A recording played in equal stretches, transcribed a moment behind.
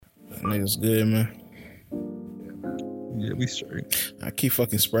Niggas good, man. Yeah, we straight. I keep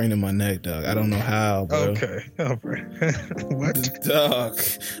fucking spraining my neck, dog. I don't know how, bro. Okay. All right. What? Dog.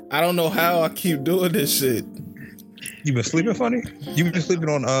 I don't know how I keep doing this shit. You been sleeping funny? You been sleeping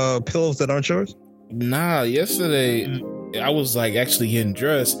on pillows that aren't yours? Nah, yesterday I was like actually getting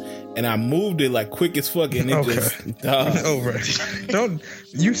dressed and I moved it like quick as fuck and it just dog. Oh, right. Don't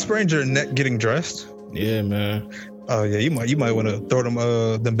you sprained your neck getting dressed? Yeah, man. Oh yeah, you might want to throw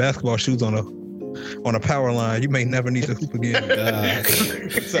them basketball shoes on a power line. You may never need to hoop again.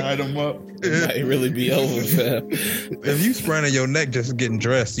 Tie them up. It might really be over, fam. If you spraining your neck just getting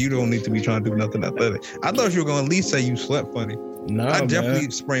dressed, you don't need to be trying to do nothing athletic. I thought you were going to at least say you slept funny. No, I definitely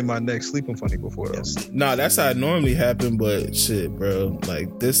sprained my neck sleeping funny before though. Nah, that's how it normally happen, but shit, bro.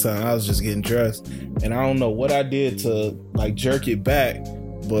 Like this time I was just getting dressed and I don't know what I did to like jerk it back,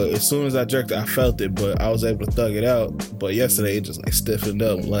 but as soon as I jerked it, I felt it, but I was able to thug it out. But yesterday it just like stiffened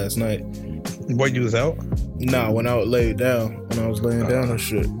up last night. What, you was out? Nah, when I was laid down, when I was laying down and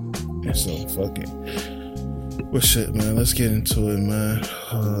shit. And so fucking well shit, man. Let's get into it, man.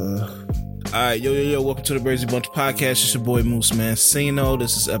 Alright, yo, welcome to the Brazy Bunch podcast. It's your boy Moose, man. Sino,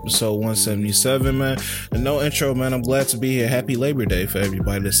 this is episode 177, man. And no intro, man. I'm glad to be here. Happy Labor Day for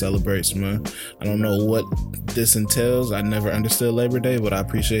everybody that celebrates, man. I don't know what this entails. I never understood Labor Day, but I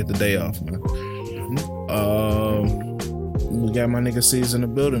appreciate the day off, man. We got my nigga C's in the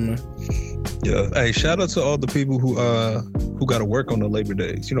building, man. Yeah. Hey, shout out to all the people who got to work on the Labor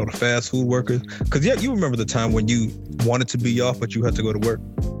Days. You know, the fast food workers. Because yeah, you remember the time when you wanted to be off, but you had to go to work.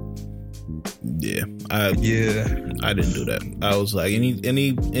 Yeah, I didn't do that. I was like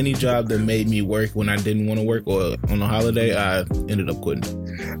any job that made me work when I didn't want to work or on a holiday, I ended up quitting.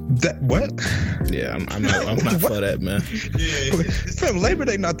 That what? Yeah, I'm not for that, man. Fam, Labor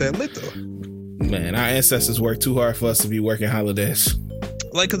Day not that lit though. Man, our ancestors worked too hard for us to be working holidays.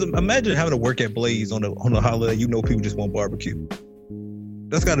 Like, cause imagine having to work at Blaze on a holiday. You know, people just want barbecue.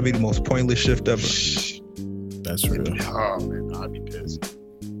 That's got to be the most pointless shift ever. That's real. Oh man, I'd be pissed.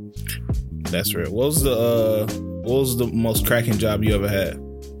 That's real. What was the most cracking job you ever had?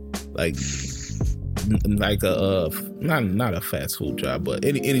 Like a not a fast food job, but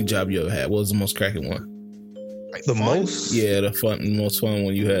any job you ever had. What was the most cracking one? Like the fun? most? Yeah, the most fun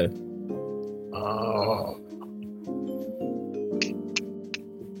one you had. Oh,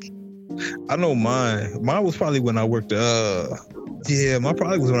 I know mine. Mine was probably when I worked. Mine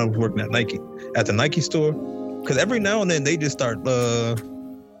probably was when I was working at Nike, at the Nike store. Because every now and then they just start.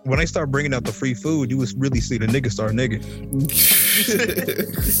 When they start bringing out the free food, you would really see the niggas start nigging.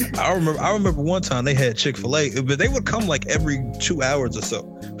 I remember one time they had Chick-fil-A, but they would come like every 2 hours or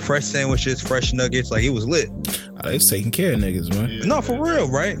so. Fresh sandwiches, fresh nuggets, like it was lit. They was taking care of niggas, man. Yeah. No, for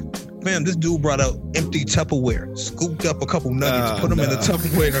real, right? Man, this dude brought out empty Tupperware, scooped up a couple nuggets, put them in the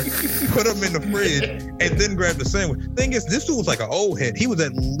Tupperware, put them in the fridge, and then grabbed the sandwich. Thing is, this dude was like an old head. He was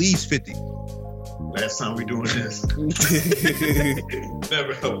at least 50. last time we doing this.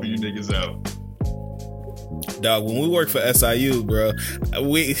 Never helping you niggas out. Dog, when we worked for SIU, bro,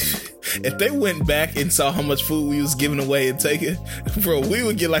 if they went back and saw how much food we was giving away and taking, bro, we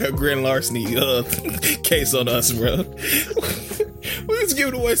would get like a grand larceny case on us, bro. We was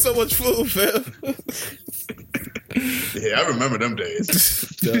giving away so much food, fam. Yeah, I remember them days.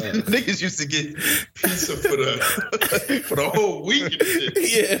 Niggas used to get pizza for the whole week and shit.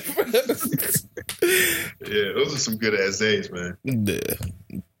 Yeah, those are some good ass days, man. Yeah.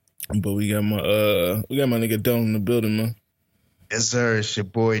 But we got my nigga Don in the building, man. Yes, sir. It's your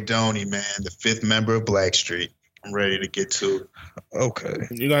boy Donnie, man, the fifth member of Blackstreet. I'm ready to get to it. Okay.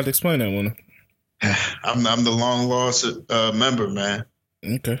 You got to explain that one. I'm the long lost member, man.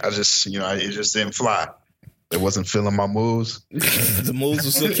 Okay. It just didn't fly. It wasn't feeling my moves. The moves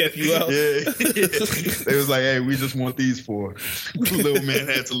will still kept you out. Yeah. They was like, hey, we just want these four. Little man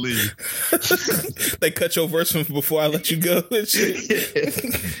had to leave. They cut your verse from before I let you go and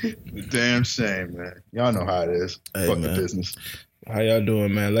shit. Damn shame, man. Y'all know how it is. Hey, Fuck man. the business. How y'all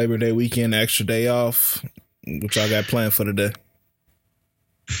doing, man? Labor Day weekend, extra day off. What y'all got planned for the day?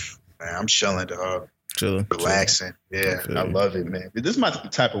 Man, I'm chilling, dog. Chilling. Relaxing. Yeah, Okay. I love it, man. This is my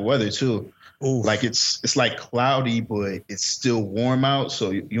type of weather, too. Ooh. Like it's like cloudy, but it's still warm out, so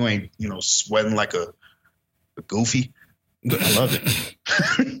you ain't sweating like a goofy. I love it.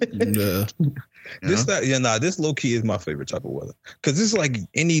 Yeah. This low key is my favorite type of weather because it's like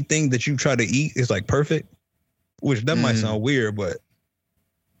anything that you try to eat is like perfect, which that might sound weird, but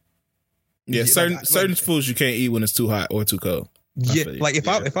Yeah, certain foods you can't eat when it's too hot or too cold. Yeah, like if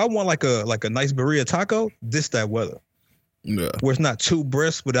I want like a nice burrito taco, that weather. Yeah. Where it's not too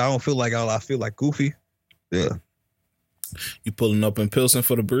brisk, but I feel like goofy. Yeah. You pulling up in Pilsen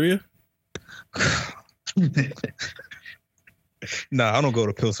for the burrito? Nah, I don't go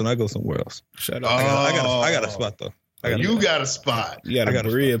to Pilsen. I go somewhere else. Shut up. I got a spot though. You got a spot. You got a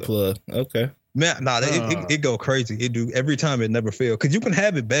Berea plug. Okay. Man, nah, it go crazy. It do every time. It never fails because you can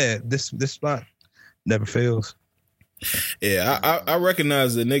have it bad. This spot never fails. Yeah, I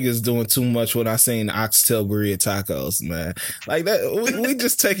recognize that niggas doing too much when I seen oxtail burrito tacos, man. Like that, we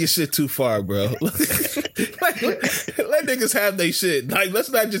just taking shit too far, bro. Let niggas have they shit. Like, let's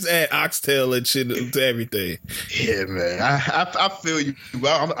not just add oxtail and shit to everything. Yeah, man. I feel you.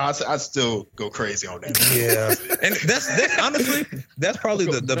 Well, I still go crazy on that. Yeah, and that's honestly that's probably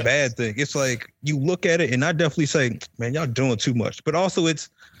the bad thing. It's like you look at it, and I definitely say, man, y'all doing too much. But also,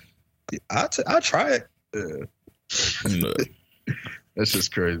 I try it. No. That's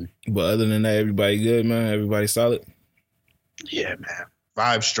just crazy. But other than that, everybody good, man. Everybody solid. Yeah, man.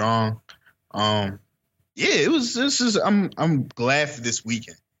 Vibe strong. Yeah, it was. I'm glad for this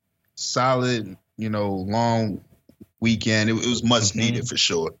weekend. Solid, long weekend. It was much needed for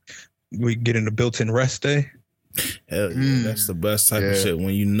sure. We get in the built-in rest day. Hell yeah, that's the best type of shit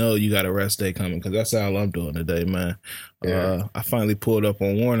when you got a rest day coming, because that's all I'm doing today, man. Yeah. I finally pulled up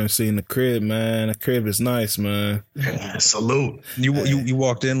on Warner and seen the crib, man. The crib is nice, man. Yeah, salute. You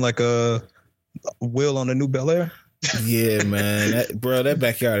walked in like a Will on the new Bel Air. Yeah, man. That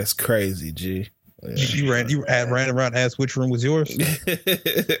backyard is crazy, G. Yeah. You ran around, asked which room was yours.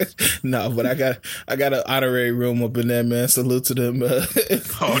 No, but I got an honorary room up in there, man. Salute to them.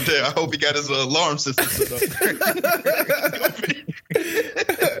 Oh damn! I hope he got his alarm system set up.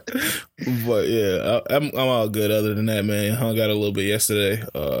 But yeah, I'm all good. Other than that, man, hung out a little bit yesterday.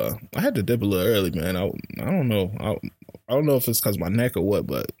 I had to dip a little early, man. I don't know. I don't know if it's because my neck or what,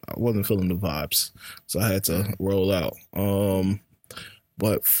 but I wasn't feeling the vibes, so I had to roll out.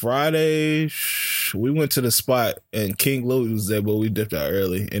 But Friday, we went to the spot and King Louis was there, but we dipped out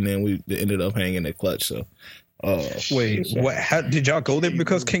early, and then we ended up hanging at Clutch. So, wait, what? How did y'all go there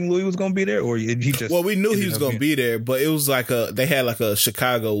because King Louis was gonna be there, or he just? Well, we knew he was gonna be there, but it was like they had like a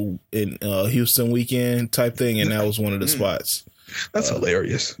Chicago and Houston weekend type thing, and that was one of the spots. That's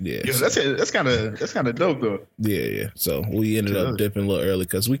hilarious. Yeah, that's kind of dope though. Yeah. So we ended up dipping a little early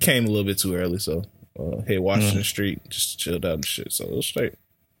because we came a little bit too early. So. Hey, Washington Street, just chilled out and shit. So it was straight.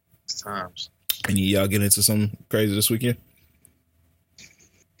 It's times. And y'all get into something crazy this weekend?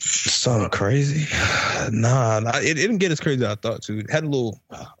 Something crazy? Nah, it didn't get as crazy as I thought to. It had a little.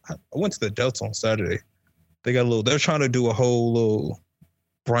 I went to the Delta on Saturday. They got a little. They're trying to do a whole little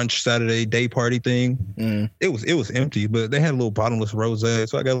brunch Saturday day party thing. It was empty, but they had a little bottomless rosé,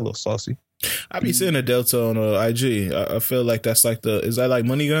 so I got a little saucy. I be seeing the Delta on IG. I feel like that's like is that like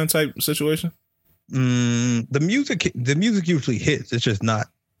Money Gun type situation? The music usually hits. It's just not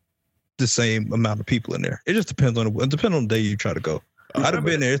the same amount of people in there. It just depends on the day you try to go. I'd have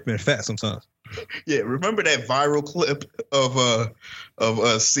been there. It's been fat sometimes. Yeah, remember that viral clip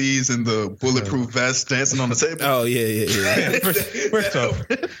of C's in the bulletproof vest dancing on the table? Oh yeah.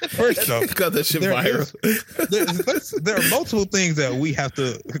 First off, got that shit viral. There are multiple things that we have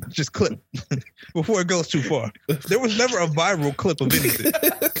to just clip before it goes too far. There was never a viral clip of anything,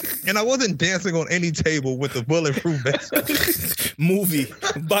 and I wasn't dancing on any table with the bulletproof vest. Movie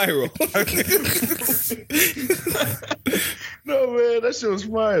viral. No man, that shit was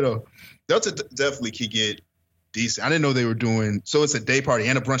fire though. Delta definitely could get decent. I didn't know they were doing. So it's a day party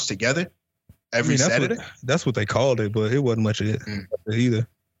and a brunch together every Saturday. That's what they called it, but it wasn't much of it either.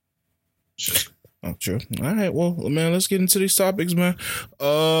 Oh, true. All right, well, man, let's get into these topics, man.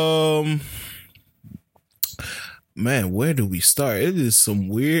 Man, where do we start? It is some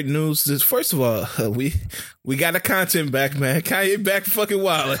weird news. First of all, we got the content back, man. Kanye back fucking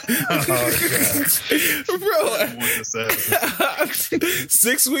wildin'. Bro,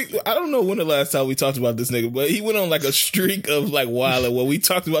 6 weeks. I don't know when the last time we talked about this nigga, but he went on like a streak of like wildin' where we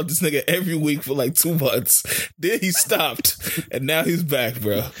talked about this nigga every week for like 2 months. Then he stopped, and now he's back,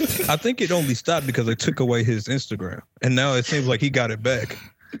 bro. I think it only stopped because they took away his Instagram, and now it seems like he got it back.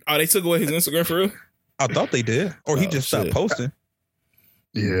 Oh, they took away his Instagram for real? I thought they did. Or he just stopped posting.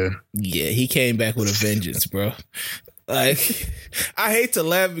 Yeah. Yeah, he came back with a vengeance, bro. Like, I hate to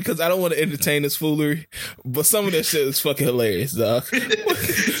laugh because I don't want to entertain this foolery, but some of that shit is fucking hilarious, dog.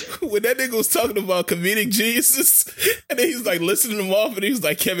 When that nigga was talking about comedic geniuses, and then he's like listing them off, and he was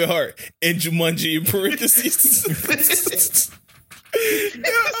like Kevin Hart and Jumanji in parentheses.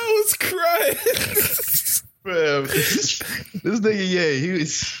 Yeah, I was crying. Man, this nigga, he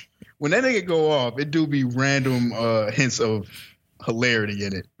was. When that nigga go off, it do be random hints of hilarity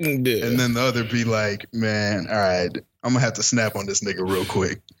in it. Yeah. And then the other be like, man, all right, I'm gonna have to snap on this nigga real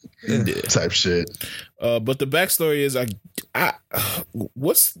quick. Yeah. Type shit. But the backstory is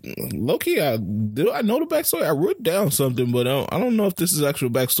what's low-key, do I know the backstory? I wrote down something, but I don't know if this is actual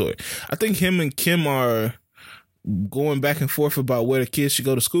backstory. I think him and Kim are going back and forth about where the kids should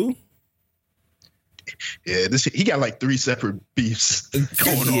go to school. Yeah, he got like 3 separate beefs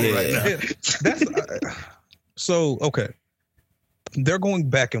going on right now. That's so okay. They're going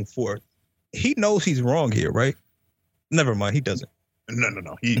back and forth. He knows he's wrong here, right? Never mind, he doesn't.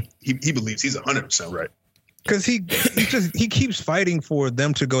 No. He believes he's 100% right. Because he keeps fighting for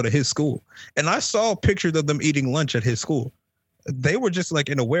them to go to his school. And I saw pictures of them eating lunch at his school. They were just like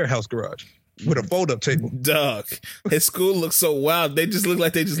in a warehouse garage with a fold-up table. Dog, his school looks so wild. They just look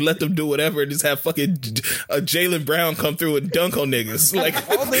like they just let them do whatever and just have fucking Jaylen Brown come through and dunk on niggas. Like,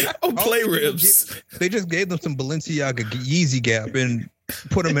 on play ribs. They just gave them some Balenciaga Yeezy Gap and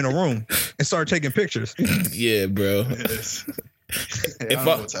put them in a room and started taking pictures. Yeah, bro. If I don't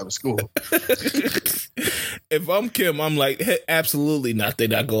know what type of school. If I'm Kim, I'm like, hey, absolutely not. They're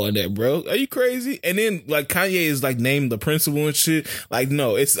not going there, bro. Are you crazy? And then like Kanye is like named the principal and shit. Like,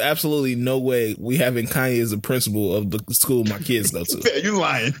 no, it's absolutely no way we having Kanye as the principal of the school my kids go to. You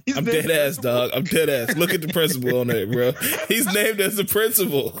lying? I'm dead ass, dog. I'm dead ass. Look at the principal on there, bro. He's named as the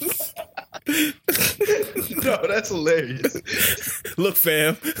principal. No, that's hilarious. Look,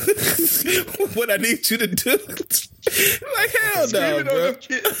 fam, what I need you to do. Like, hell no, bro.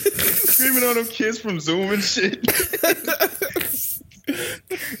 Screaming on them kids from Zoom and shit.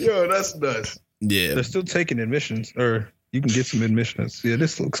 Yo, that's nuts. Yeah. They're still taking admissions, or you can get some admissions. Yeah,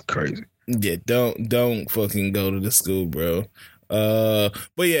 this looks crazy. Yeah, don't fucking go to the school, bro.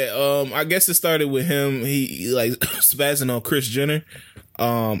 But yeah, I guess it started with him. He like spazzing on Kris Jenner.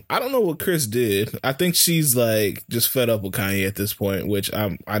 I don't know what Kris did. I think she's like just fed up with Kanye at this point, which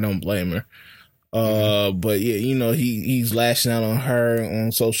I don't blame her. But yeah, you know, he's lashing out on her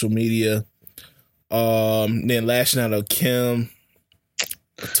on social media. Then lashing out on Kim,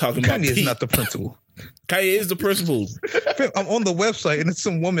 talking about Kanye is not the principal. Kanye is the principal. I'm on the website and it's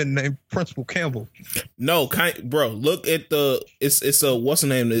some woman named Principal Campbell. No, bro, look at it's a what's the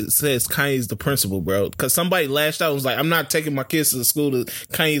name? It says Kanye's the principal, bro. Because somebody lashed out and was like, I'm not taking my kids to the school that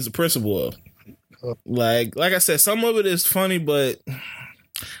Kanye's the principal of. Like I said, some of it is funny, but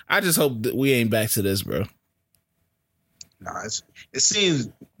I just hope that we ain't back to this, bro. Nah, it seems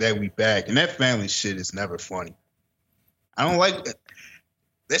that we back, and that family shit is never funny. I don't like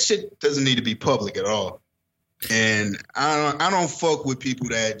that shit. Doesn't need to be public at all, and I don't fuck with people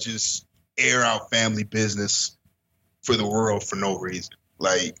that just air out family business for the world for no reason.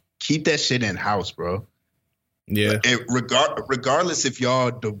 Like, keep that shit in house, bro. Yeah. And regardless if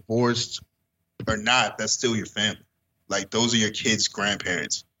y'all divorced or not, that's still your family. Like, those are your kids'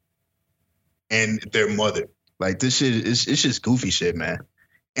 grandparents and their mother. Like, this shit it's just goofy shit, man.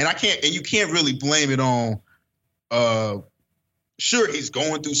 And you can't really blame it on sure, he's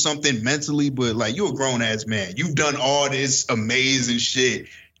going through something mentally, but like, you're a grown ass man. You've done all this amazing shit.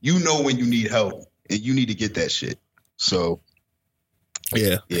 You know when you need help and you need to get that shit. So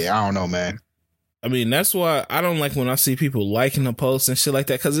yeah, I don't know, man. I mean, that's why I don't like when I see people liking the posts and shit like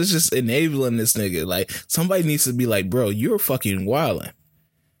that, because it's just enabling this nigga. Like, somebody needs to be like, bro, you're fucking wilding.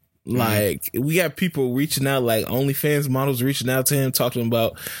 Like, we got people reaching out, like OnlyFans models reaching out to him, talking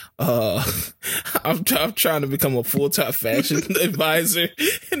about, I'm trying to become a full-time fashion advisor,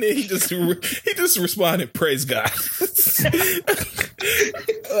 and then he just responded, praise God.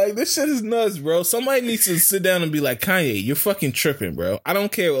 Like, this shit is nuts, bro. Somebody needs to sit down and be like, Kanye, you're fucking tripping, bro. I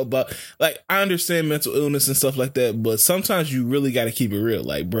don't care about, like, I understand mental illness and stuff like that, but sometimes you really got to keep it real.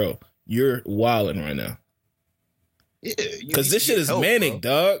 Like, bro, you're wilding right now. Yeah, because this shit is manic,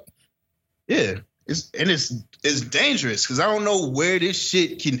 dog. Yeah, it's dangerous because I don't know where this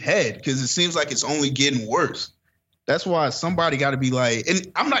shit can head because it seems like it's only getting worse. That's why somebody got to be like,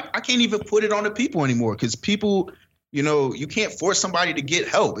 and I can't even put it on the people anymore because people, you know, you can't force somebody to get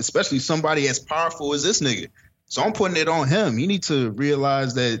help, especially somebody as powerful as this nigga. So I'm putting it on him. You need to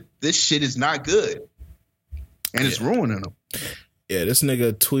realize that this shit is not good, and it's ruining him. Yeah, this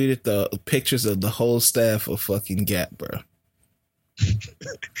nigga tweeted the pictures of the whole staff of fucking Gap, bro.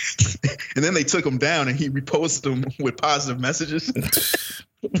 And then they took him down and he reposted them with positive messages.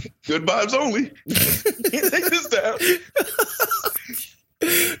 Good vibes only. Take this down.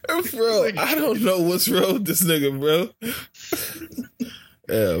 Bro, I don't know what's wrong with this nigga, bro.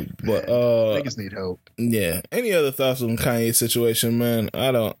 Yeah, but niggas need help. Yeah. Any other thoughts on Kanye's situation, man?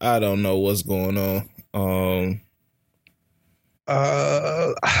 I don't know what's going on.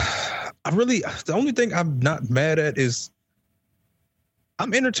 The only thing I'm not mad at is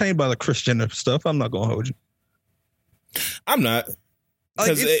I'm entertained by the Kris Jenner stuff. I'm not gonna hold you. I'm not.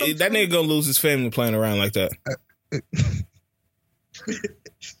 Because that nigga gonna lose his family playing around like that.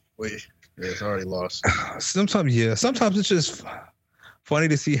 Wait, yeah, it's already lost. Sometimes it's just funny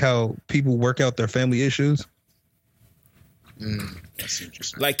to see how people work out their family issues. That's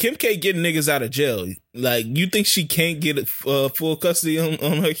interesting. Like Kim K getting niggas out of jail. Like, you think she can't get full custody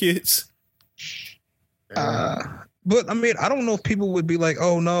on her kids? But I mean, I don't know if people would be like,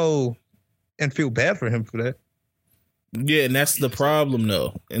 "Oh no," and feel bad for him for that. Yeah, and that's the problem,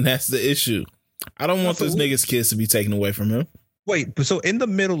 though, and that's the issue. I don't want this nigga's kids to be taken away from him. Wait, so in the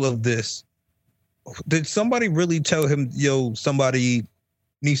middle of this, did somebody really tell him, "Yo, somebody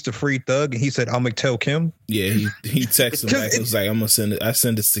needs to free Thug," and he said, "I'm gonna tell Kim"? Yeah, he texted him back. It was like, "I'm gonna send it. I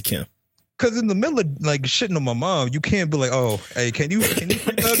send this to Kim." Because in the middle of like shitting on my mom, you can't be like, "Oh, hey, can you free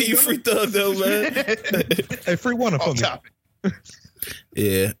Thug? Can you free Thug though, man?" Hey, free one of them.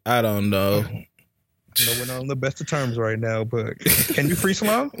 Yeah, I don't know. No, we're not on the best of terms right now, but can you free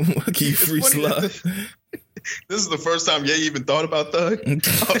Slime? Can you free Slime? This is the first time Ye even thought about Thug.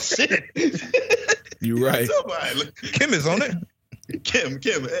 Oh shit! You're right. Kim is on it. Kim,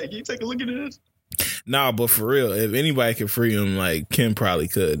 hey, can you take a look at this? Nah, but for real, if anybody could free him, like Kim probably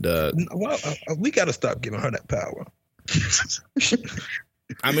could. Well, we got to stop giving her that power.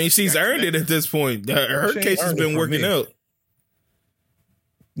 I mean, she's earned it at this point. Her case has been working out.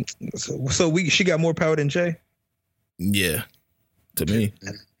 So she got more power than Jay. Yeah, to me,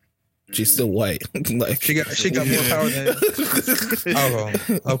 she's still white. Like she got more power than. Oh,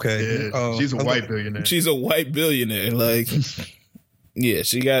 okay. Yeah, she's a white billionaire. She's a white billionaire. Like, yeah,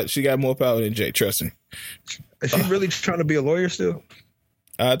 she got more power than Jay. Trust me. Is she really trying to be a lawyer still?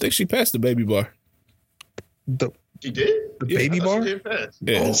 I think she passed the baby bar. She did? The baby bar? She did pass.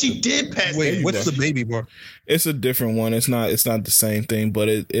 Yeah. Oh, she did pass. Wait, what's the baby bar? It's a different one. It's not the same thing, but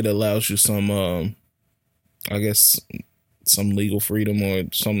it allows you some I guess some legal freedom or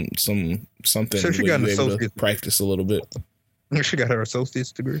something So she got an able to associate's practice a little bit. She got her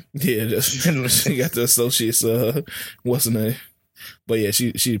associate's degree. Yeah, she got the associate's what's her name? But yeah,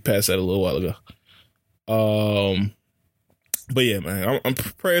 she passed that a little while ago. But yeah, man, I'm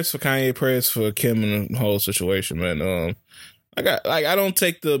prayers for Kanye, prayers for Kim and the whole situation, man. I don't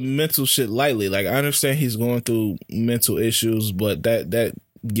take the mental shit lightly. Like, I understand he's going through mental issues, but that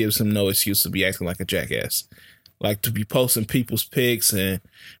gives him no excuse to be acting like a jackass. Like, to be posting people's pics and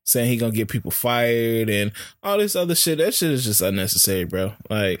saying he gonna get people fired and all this other shit. That shit is just unnecessary, bro.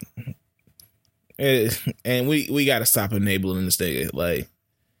 Like, and we got to stop enabling this nigga. Like,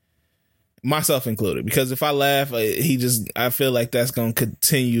 myself included, because if I laugh, I feel like that's gonna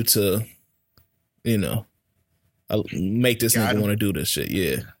continue to, make this nigga want to do this shit.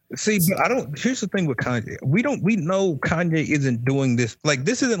 Yeah. See, but here's the thing with Kanye. We know Kanye isn't doing this. Like,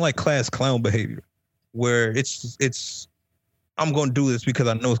 this isn't like class clown behavior where it's I'm gonna do this because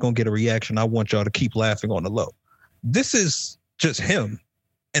I know it's gonna get a reaction. I want y'all to keep laughing on the low. This is just him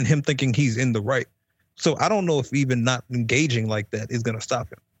and him thinking he's in the right. So I don't know if even not engaging like that is gonna stop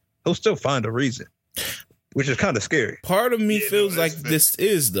him. He'll still find a reason, which is kind of scary. Part of me feels like this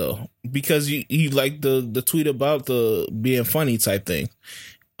is, though, because you like the tweet about the being funny type thing.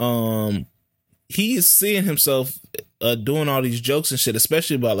 He is seeing himself doing all these jokes and shit,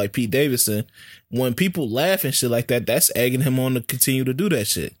 especially about like Pete Davidson. When people laugh and shit like that, that's egging him on to continue to do that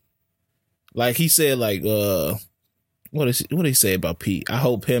shit. Like he said, like what did he say about Pete? I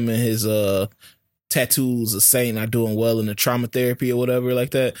hope him and his tattoos of Saint are doing well in the trauma therapy or whatever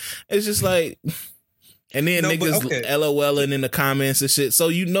like that. It's just like, and then niggas LOLing in the comments and shit. So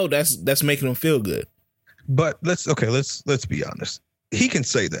that's making them feel good. But let's be honest. He can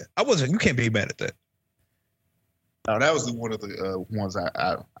say that. You can't be mad at that. No, that was one of the ones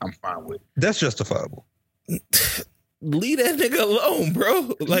I'm fine with. That's justifiable. Leave that nigga alone,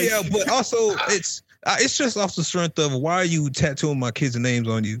 bro. Like, yeah, but also it's just off the strength of, why are you tattooing my kids' names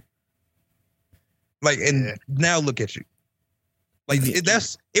on you? Like, and now look at you. Like,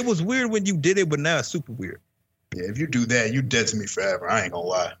 it was weird when you did it, but now it's super weird. Yeah, if you do that, you dead to me forever. I ain't gonna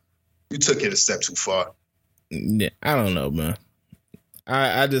lie. You took it a step too far. Yeah, I don't know, man.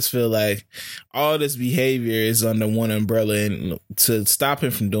 I just feel like all this behavior is under one umbrella, and to stop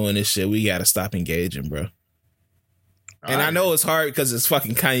him from doing this shit, we gotta stop engaging, bro. And I know it's hard because it's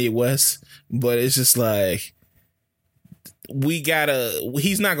fucking Kanye West, but it's just like,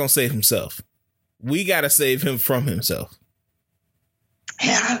 he's not gonna save himself. We gotta save him from himself.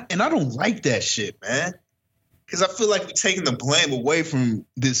 And I don't like that shit, man. Because I feel like we're taking the blame away from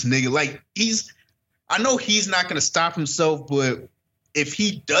this nigga. Like, I know he's not gonna stop himself, but if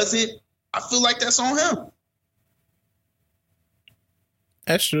he does it, I feel like that's on him.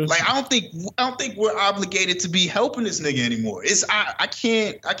 That's true. Like I don't think we're obligated to be helping this nigga anymore. I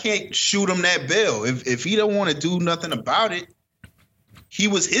can't shoot him that bill. If he don't want to do nothing about it, he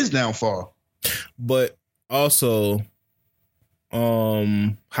was his downfall. But also,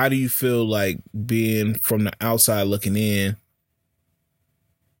 how do you feel like being from the outside looking in?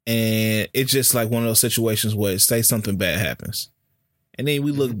 And it's just like one of those situations where say something bad happens. And then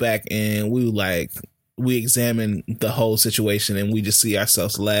we look back and we examine the whole situation and we just see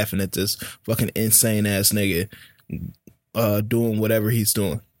ourselves laughing at this fucking insane ass nigga doing whatever he's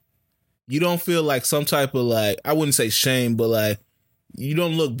doing. You don't feel like some type of like, I wouldn't say shame, but like you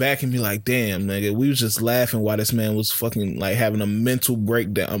don't look back and be like, damn, nigga, we was just laughing while this man was fucking like having a mental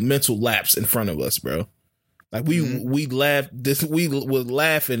breakdown, a mental lapse in front of us, bro. Like we laughed we were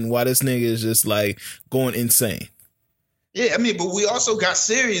laughing while this nigga is just like going insane. Yeah, I mean, but we also got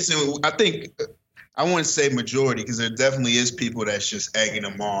serious, and I think I wouldn't say majority because there definitely is people that's just egging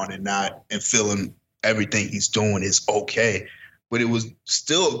him on and feeling everything he's doing is okay. But it was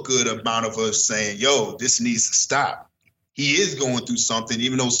still a good amount of us saying, "Yo, this needs to stop." He is going through something,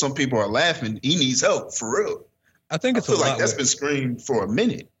 even though some people are laughing. He needs help for real. I think it's a lot. That's been screamed for a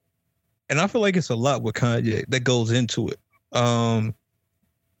minute. And I feel like it's a lot with Kanye that goes into it. One,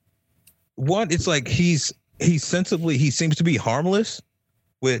 it's like he seems to be harmless,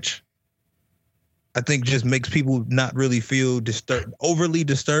 which I think just makes people not really feel overly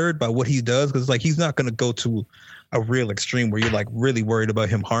disturbed by what he does. Because like he's not going to go to a real extreme where you're like really worried about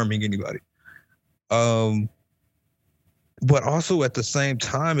him harming anybody. But also at the same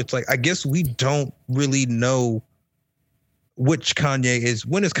time, it's like I guess we don't really know which Kanye is.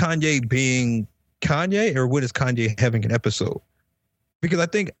 When is Kanye being Kanye, or when is Kanye having an episode? Because I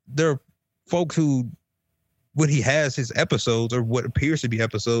think there are folks who, when he has his episodes or what appears to be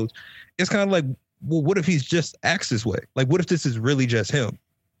episodes, it's kind of like, well, what if he's just acts this way? Like, what if this is really just him?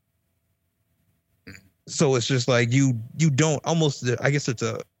 So it's just like you don't almost. I guess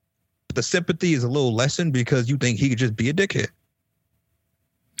the sympathy is a little lessened because you think he could just be a dickhead.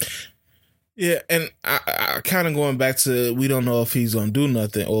 Yeah, and I kind of going back to we don't know if he's gonna do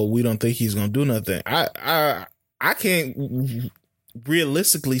nothing or we don't think he's gonna do nothing. I can't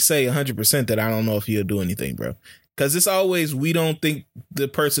realistically say 100% that I don't know if he'll do anything, bro. Because it's always we don't think the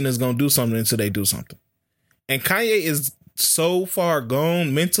person is gonna do something until they do something. And Kanye is so far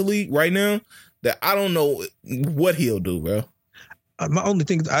gone mentally right now that I don't know what he'll do, bro. My only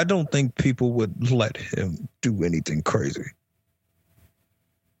thing is I don't think people would let him do anything crazy.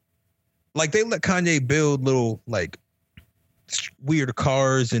 Like they let Kanye build little like weird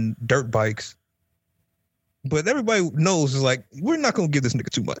cars and dirt bikes, but everybody knows is like we're not gonna give this nigga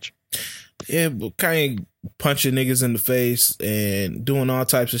too much. Yeah, but Kanye punching niggas in the face and doing all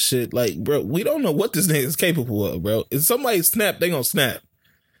types of shit. Like, bro, we don't know what this nigga is capable of, bro. If somebody snap, they gonna snap.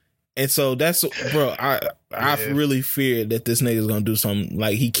 And so that's, bro, I really fear that this nigga's gonna do something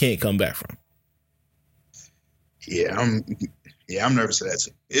like he can't come back from. Yeah, I'm nervous of that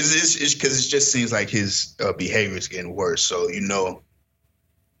too. It's because it just seems like his behavior is getting worse. So he's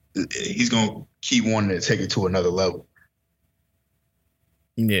gonna keep wanting to take it to another level.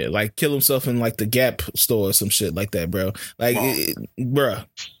 Yeah, like kill himself in like the Gap store or some shit like that, bro. Like, bruh.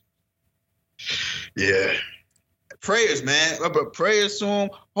 Yeah. Prayers, man. But prayers to him.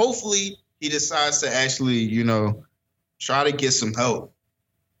 Hopefully he decides to actually, try to get some help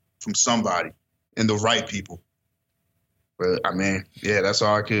from somebody and the right people. But I mean, yeah, that's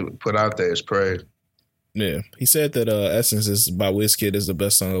all I could put out there is prayers. Yeah. He said that Essence is by Wizkid is the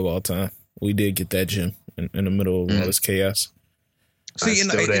best song of all time. We did get that, Jim, in the middle of all this chaos. See,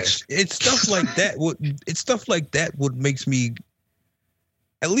 and it's stuff like that. It's stuff like that what makes me,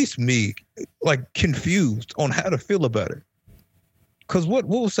 at least me, like confused on how to feel about it. Cause what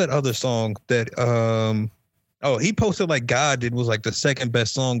was that other song that he posted like God did was like the second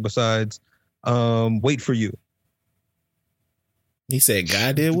best song besides Wait for You. He said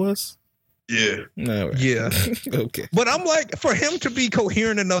God did was? Yeah. No. Right. Yeah. Okay. But I'm like, for him to be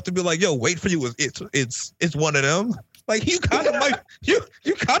coherent enough to be like, yo, Wait for You was it's one of them. Like you kind of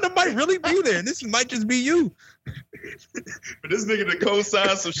might really be there, and this might just be you. But this nigga to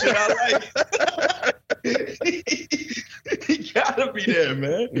co-sign some shit I like. He gotta be there,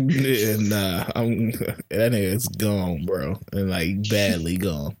 man. Yeah, nah, that nigga's gone, bro, and like badly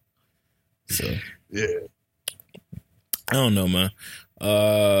gone. So yeah, I don't know, man.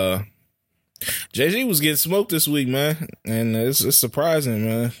 Jay-Z was getting smoked this week, man, and it's surprising,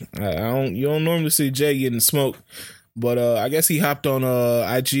 man. You don't normally see Jay getting smoked. But I guess he hopped on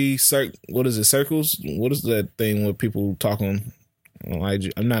IG. What is it? Circles? What is that thing where people talk on on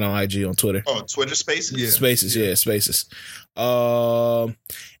IG. I'm not on IG, on Twitter. Oh, Twitter Spaces? Yeah. Spaces.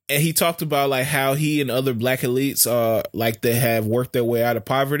 And he talked about like how he and other black elites like they have worked their way out of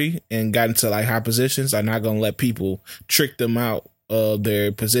poverty and gotten to like high positions are not going to let people trick them out of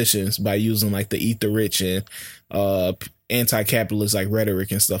their positions by using like the eat the rich and anti-capitalist like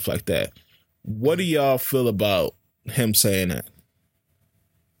rhetoric and stuff like that. What do y'all feel about him saying that?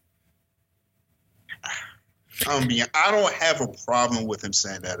 I don't have a problem with him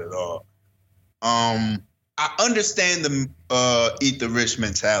saying that at all. I understand the eat the rich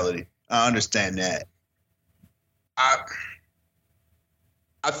mentality. I understand that. I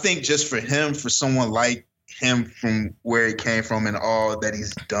think just for him, for someone like him, from where he came from and all that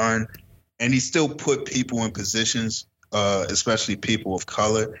he's done, and he still put people in positions, especially people of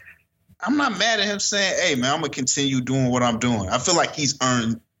color. I'm not mad at him saying, "Hey, man, I'm gonna continue doing what I'm doing." I feel like he's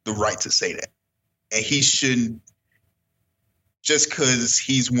earned the right to say that, and he shouldn't. Just because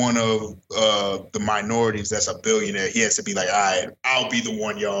he's one of the minorities that's a billionaire, he has to be like, all right, I'll be the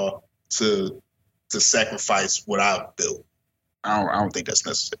one, y'all, to sacrifice what I've built. I don't think that's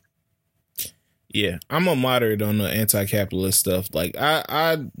necessary. Yeah, I'm a moderate on the anti-capitalist stuff. Like,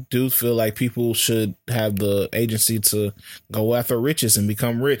 I do feel like people should have the agency to go after riches and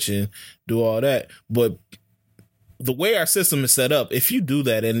become rich and do all that. But the way our system is set up, if you do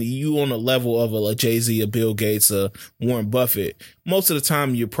that and you on a level of a Jay-Z, a Bill Gates, a Warren Buffett, most of the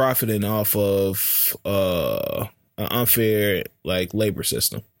time you're profiting off of an unfair like labor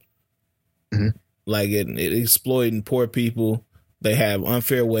system. Mm-hmm. Like it exploiting poor people. They have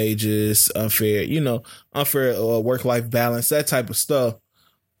unfair wages, unfair work-life balance, that type of stuff.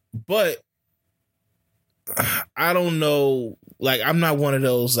 But I don't know. Like, I'm not one of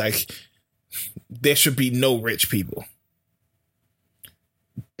those like, there should be no rich people.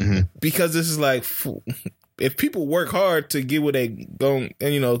 Mm-hmm. Because this is like, if people work hard to get what they go,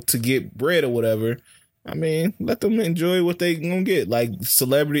 and to get bread or whatever, I mean, let them enjoy what they gonna get, like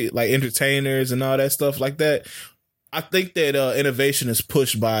celebrity, like entertainers and all that stuff like that. I think that innovation is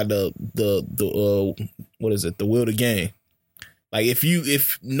pushed by the what is it, the will to gain. Like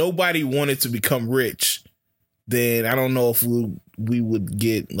if nobody wanted to become rich, then I don't know if we would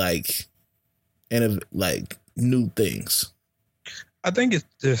get like new things. I think it's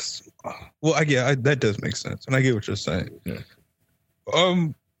just, that does make sense, and I get what you're saying. Yeah.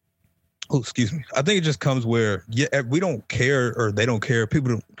 Excuse me. I think it just comes where we don't care, or they don't care.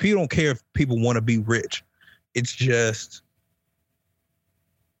 People don't care if people want to be rich. It's just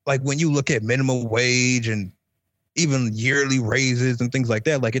like when you look at minimum wage and even yearly raises and things like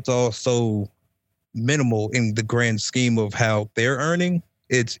that, like it's all so minimal in the grand scheme of how they're earning.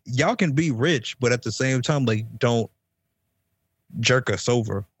 It's y'all can be rich, but at the same time, like, don't jerk us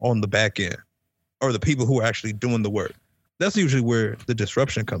over on the back end or the people who are actually doing the work. That's usually where the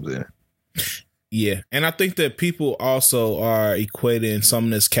disruption comes in. Yeah. And I think that people also are equating some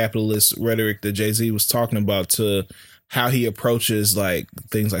of this capitalist rhetoric that Jay-Z was talking about to how he approaches like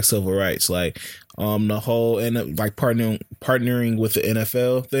things like civil rights, like the whole and like partnering with the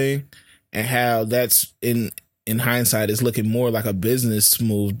NFL thing, and how that's in hindsight is looking more like a business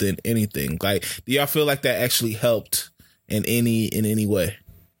move than anything. Like, do y'all feel like that actually helped in any way,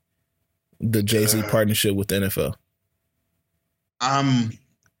 the Jay-Z partnership with the NFL? I'm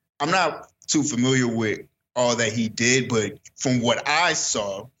not too familiar with all that he did, but from what I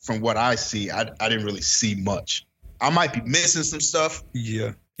saw, from what I see, I didn't really see much. I might be missing some stuff.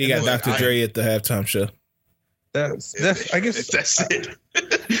 Yeah. He got Dr. Dre at the halftime show. That's I guess that's it.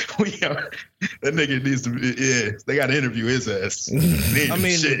 That nigga needs to be, they got to interview his ass. I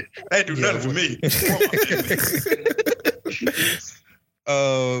mean, shit. That do nothing for me.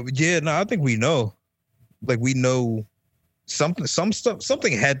 I think we know. Like, we know something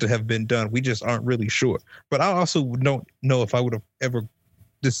had to have been done. We just aren't really sure. But I also don't know if I would have ever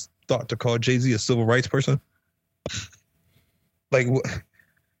just thought to call Jay-Z a civil rights person. Like,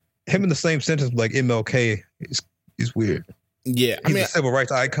 him in the same sentence like MLK is weird. Yeah, he's a civil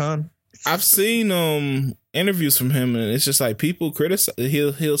rights icon. I've seen interviews from him, and it's just like people criticize.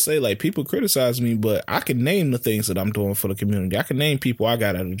 He'll say like, people criticize me, but I can name the things that I'm doing for the community. I can name people I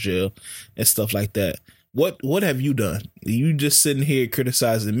got out of jail and stuff like that. What have you done? You just sitting here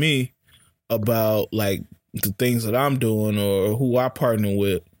criticizing me about like the things that I'm doing or who I partner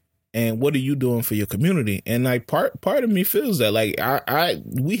with, and what are you doing for your community? And like part of me feels that like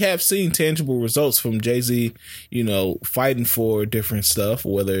we have seen tangible results from Jay-Z, fighting for different stuff,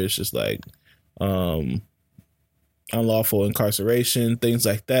 whether it's just like unlawful incarceration, things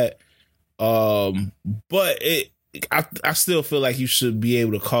like that. But I still feel like you should be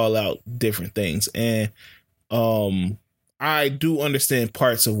able to call out different things. And I do understand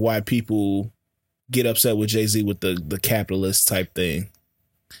parts of why people get upset with Jay-Z with the capitalist type thing.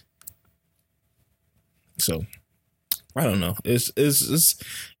 So I don't know.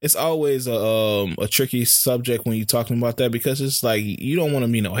 It's always a tricky subject when you're talking about that, because it's like you don't want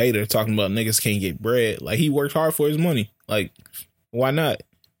to be no hater talking about niggas can't get bread. Like, he worked hard for his money. Like, why not?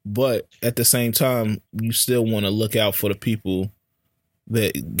 But at the same time, you still want to look out for the people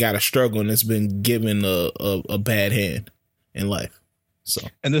that got a struggle and it's been given a bad hand in life. So,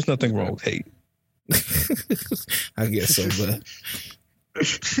 and there's nothing wrong with hate. I guess so,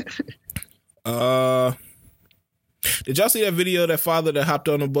 but did y'all see that video of that father that hopped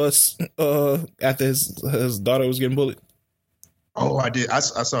on a bus after his daughter was getting bullied? Oh, I did. I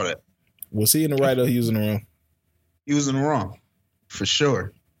saw that. Was he in the right or he was in the wrong? He was in the wrong, for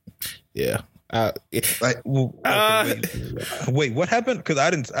sure. Yeah. Wait, what happened? Because I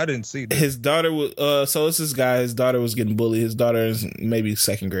didn't see that. His daughter was so it's this guy. His daughter was getting bullied. His daughter is maybe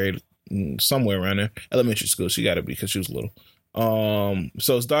second grade, somewhere around there, elementary school. She got to be because she was little.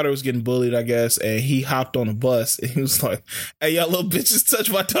 So his daughter was getting bullied, I guess, and he hopped on a bus and he was like, "Hey, y'all little bitches touch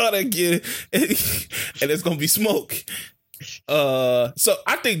my daughter again," and it's gonna be smoke. So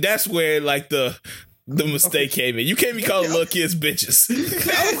I think that's where like the mistake came in. You can't be calling little kids bitches.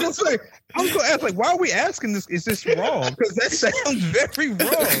 I was gonna ask, like, why are we asking this? Is this wrong? Because that sounds very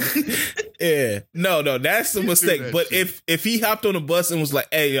wrong. Yeah, no, that's the mistake. But if he hopped on a bus and was like,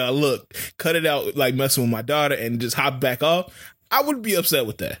 "Hey, y'all, look, cut it out, like messing with my daughter," and just hop back off, I wouldn't be upset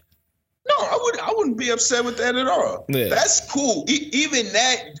with that. No, I wouldn't be upset with that at all. Yeah. That's cool. Even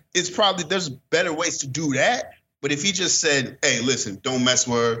that is probably, there's better ways to do that. But if he just said, "Hey, listen, don't mess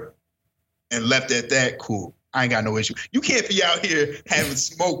with her," and left it at that, cool. I ain't got no issue. You can't be out here having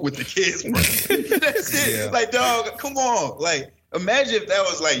smoke with the kids, bro. That's it. Yeah. Like, dog, come on. Like, imagine if that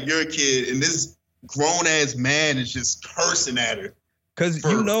was like your kid and this grown ass man is just cursing at her. Because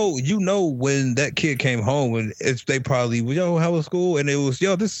you know when that kid came home and they probably, "Yo, how was school?" And it was,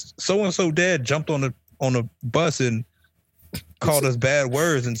 "Yo, this so and so dad jumped on a bus and called us bad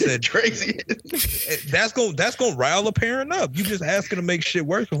words and said crazy." That's gonna rile a parent up. You just asking to make shit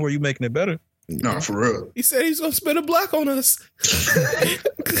worse before you making it better. No, for real. He said he's gonna spend a block on us.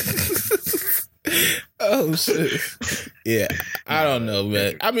 Oh shit. Yeah, I don't know,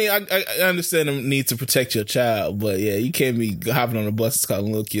 man. I mean, I understand the need to protect your child, but yeah, you can't be hopping on the bus calling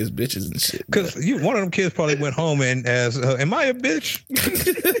little kids bitches and shit. Because one of them kids probably went home and asked, "Am I a bitch?"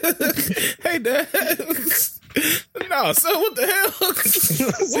 Hey, Dad. No, son, what the hell?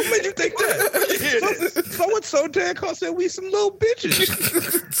 What made you think that? So dad called said we some little bitches.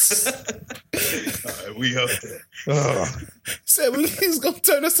 All right, we up there. Said he's gonna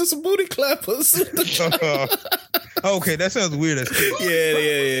turn us to some booty clappers. Okay, that sounds weird as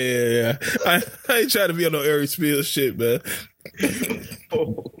Yeah. I ain't trying to be on no Aries Spears shit, man.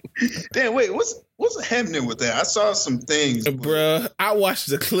 Damn, wait, what's happening with that? I saw some things, bruh. I watched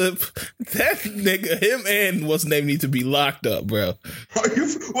the clip. That nigga, him and what's name need to be locked up, bro.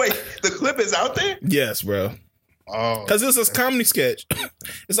 Wait, the clip is out there? Yes, bro. Oh, because it's a comedy sketch.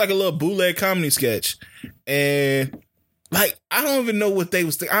 It's like a little bootleg comedy sketch, and like I don't even know what they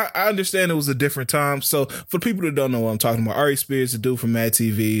was thinking. I understand it was a different time. So for people that don't know what I'm talking about, Aries Spears, the dude from Mad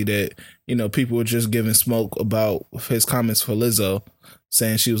TV that, you know, people were just giving smoke about his comments for Lizzo,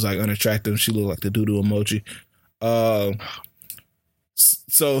 saying she was like unattractive. She looked like the doo-doo emoji.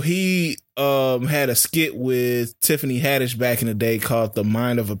 So he had a skit with Tiffany Haddish back in the day called "The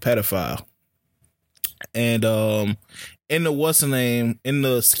Mind of a Pedophile," and in the what's the name in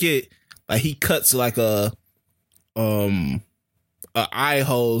the skit, like he cuts like a eye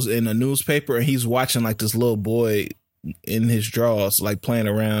holes in a newspaper, and he's watching like this little boy in his drawers, like playing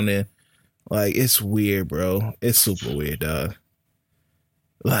around, and like it's weird, bro. It's super weird, dog.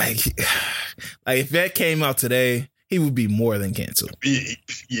 Like if that came out today, he would be more than canceled.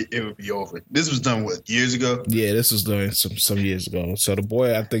 It would be over. This was done what, years ago? Yeah, this was done some years ago. So the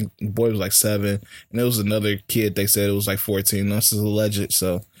boy, I think the boy was like 7, and there was another kid they said it was like 14. This is alleged,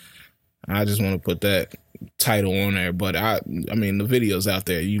 so I just want to put that title on there. But I mean, the video's out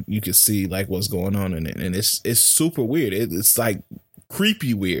there. You can see like what's going on in it, and it's super weird. It's like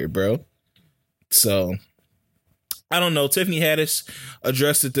creepy weird, bro. So I don't know. Tiffany Haddish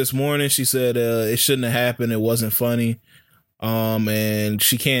addressed it this morning. She said it shouldn't have happened. It wasn't funny. And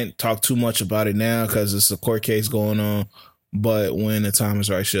she can't talk too much about it now because it's a court case going on. But when the time is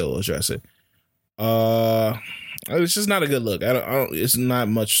right, she'll address it. It's just not a good look. I don't. It's not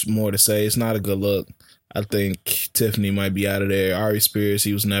much more to say. It's not a good look. I think Tiffany might be out of there. Aries Spears,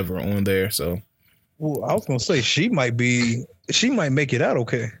 he was never on there. So, well, I was gonna say she might make it out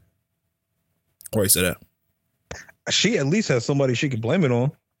okay. Where you said that? she at least has somebody she can blame it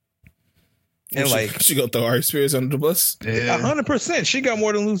on. And she gonna throw Aries Spears under the bus. 100%. She got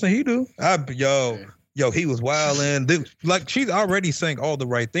more to lose than he do. Yo, he was wilding. Like, she's already saying all the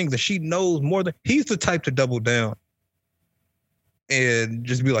right things, and she knows more than he's the type to double down and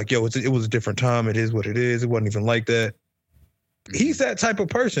just be like, yo, it was a different time. It is what it is. It wasn't even like that. He's that type of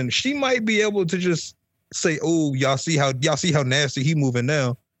person. She might be able to just say, "Oh, y'all see how nasty he moving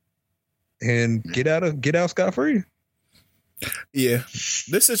now," and get out scot free. Yeah,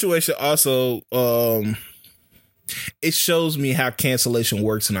 this situation also it shows me how cancellation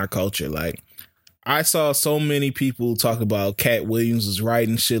works in our culture. Like, I saw so many people talk about Cat Williams was right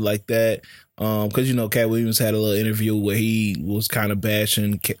and shit like that. Because, Cat Williams had a little interview where he was kind of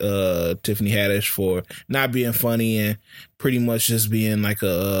bashing Tiffany Haddish for not being funny and pretty much just being like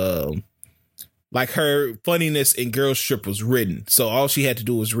like her funniness in Girl Strip was written. So all she had to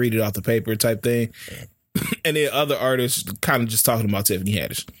do was read it off the paper type thing. And then other artists kind of just talking about Tiffany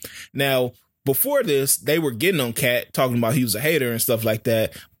Haddish. Now, before this, they were getting on Cat, talking about he was a hater and stuff like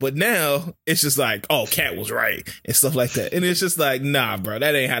that. But now it's just like, oh, Cat was right and stuff like that. And it's just like, nah, bro,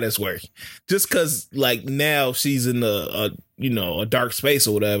 that ain't how this works. Just because, like, now she's in a dark space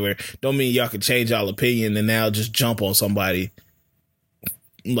or whatever, don't mean y'all can change y'all opinion and now just jump on somebody.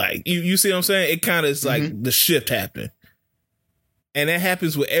 Like, you see what I'm saying? It kind of is like the shift happened. And that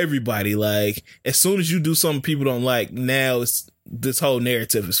happens with everybody. Like, as soon as you do something people don't like, now this whole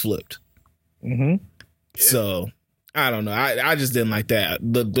narrative is flipped. Mm-hmm. So I don't know. I just didn't like that.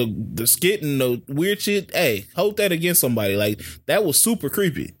 The skit and the weird shit. Hey, hold that against somebody. Like, that was super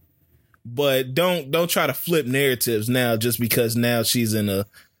creepy. But don't try to flip narratives now just because now she's in a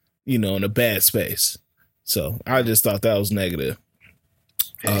bad space. So I just thought that was negative.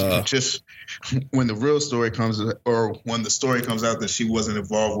 Just when the real story comes, or when the story comes out that she wasn't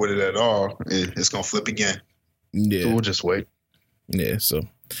involved with it at all, it's gonna flip again. Yeah, so we'll just wait. Yeah. So.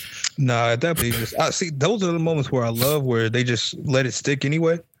 Nah, at that point, I see those are the moments where I love where they just let it stick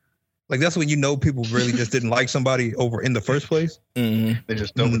anyway. Like, that's when people really just didn't like somebody over in the first place. Mm-hmm. They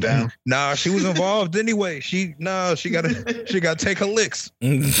just double down. Nah, she was involved anyway. She gotta take her licks.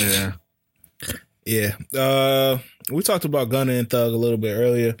 Yeah. Yeah. We talked about Gunna and Thug a little bit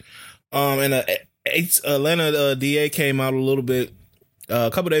earlier. And Atlanta DA came out a little bit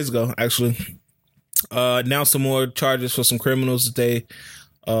a couple days ago, actually. Announced some more charges for some criminals that they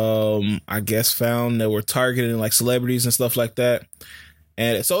I guess found that were targeting like celebrities and stuff like that.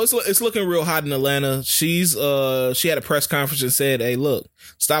 And so it's looking real hot in Atlanta. She had a press conference and said, "Hey, look,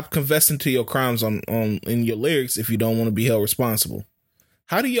 stop confessing to your crimes on in your lyrics if you don't want to be held responsible."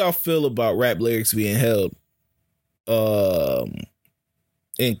 How do y'all feel about rap lyrics being held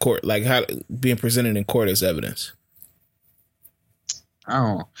in court, like how being presented in court as evidence?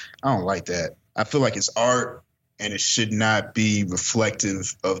 I don't like that. I feel like it's art and it should not be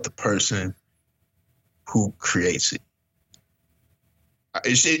reflective of the person who creates it.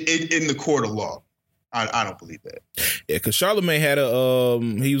 In the court of law. I don't believe that. Yeah, because Charlamagne had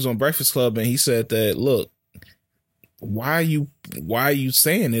he was on Breakfast Club and he said that, look, why are you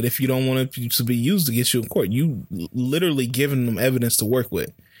saying it if you don't want it to be used against you in court? You literally giving them evidence to work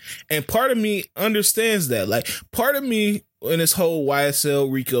with. And part of me understands that. Like, part of me in this whole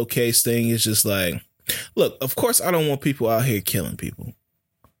YSL Rico case thing is just like, look, of course I don't want people out here killing people.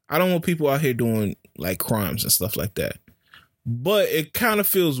 I don't want people out here doing like crimes and stuff like that. But it kind of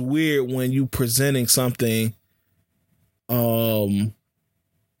feels weird when you presenting something in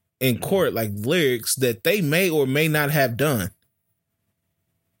court, like lyrics that they may or may not have done.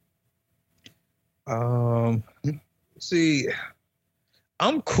 See,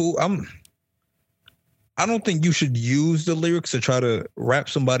 I'm cool. I don't think you should use the lyrics to try to wrap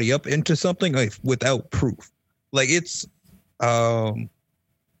somebody up into something like without proof. Like, it's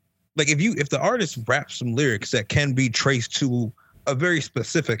like if the artist raps some lyrics that can be traced to a very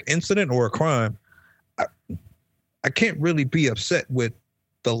specific incident or a crime, I can't really be upset with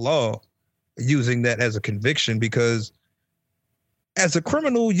the law using that as a conviction, because as a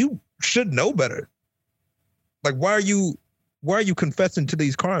criminal, you should know better. Like, why are you confessing to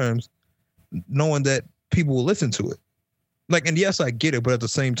these crimes knowing that people will listen to it? Like, and yes, I get it, but at the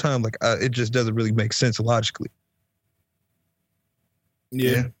same time, like, it just doesn't really make sense logically.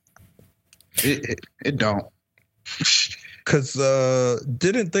 Yeah. It don't. Because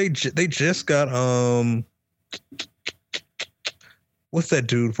didn't they just got what's that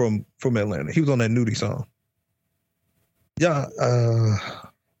dude from Atlanta? He was on that Nudie song. Yeah.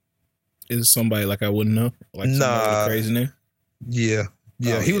 Is it somebody like I wouldn't know? Like, nah. Crazy name? Yeah.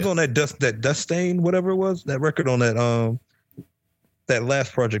 Yeah. He was on that Dust Stain, whatever it was, that record on that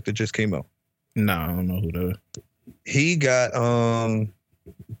last project that just came out. Nah, I don't know who that is. he got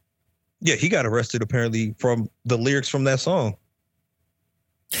he got arrested apparently from the lyrics from that song,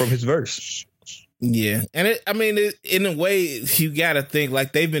 from his verse. Yeah, and in a way, you gotta think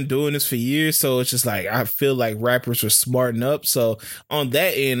like they've been doing this for years, so it's just like I feel like rappers are smarting up. So on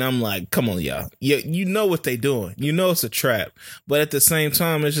that end, I'm like, come on, y'all, you know what they doing, you know it's a trap, but at the same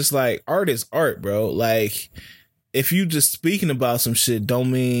time, it's just like art is art, bro. Like if you just speaking about some shit,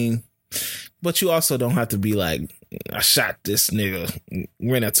 don't mean, but you also don't have to be like, I shot this nigga,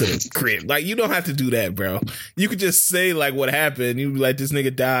 went out to the crib. Like, you don't have to do that, bro. You could just say, like, what happened. You like, this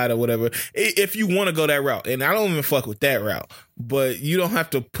nigga died or whatever. If you want to go that route. And I don't even fuck with that route. But you don't have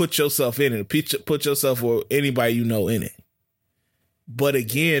to put yourself in it. Put yourself or anybody you know in it. But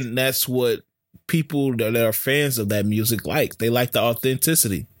again, that's what people that are fans of that music like. They like the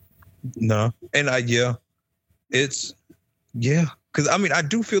authenticity. No. And it's, because I mean, I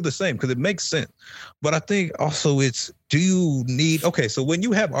do feel the same because it makes sense. But I think also do you need, so when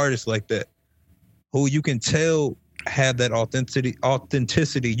you have artists like that who you can tell have that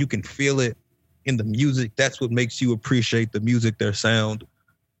authenticity, you can feel it in the music. That's what makes you appreciate the music, their sound.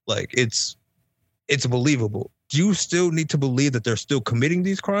 Like it's believable. Do you still need to believe that they're still committing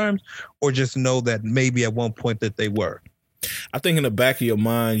these crimes, or just know that maybe at one point that they were? I think in the back of your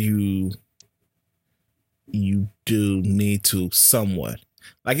mind, you do need to somewhat.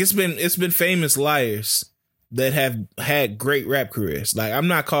 Like it's been famous liars that have had great rap careers. Like I'm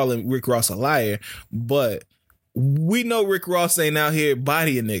not calling Rick Ross a liar, but we know Rick Ross ain't out here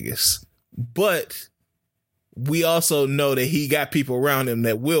bodying niggas. But we also know that he got people around him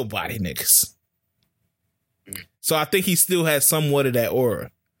that will body niggas. So I think he still has somewhat of that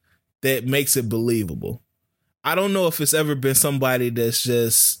aura that makes it believable. I don't know if it's ever been somebody that's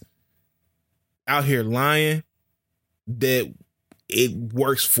just out here lying that it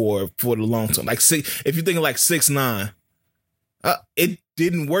works for the long term. Like if you're thinking like 6ix9ine, it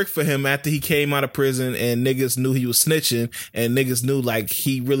didn't work for him after he came out of prison and niggas knew he was snitching and niggas knew like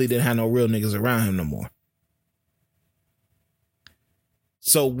he really didn't have no real niggas around him no more.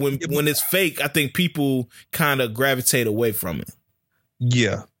 So when it's fake, I think people kind of gravitate away from it.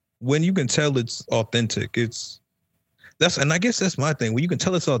 Yeah. When you can tell it's authentic, and I guess that's my thing. When you can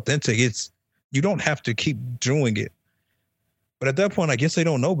tell it's authentic, you don't have to keep doing it. But at that point, I guess they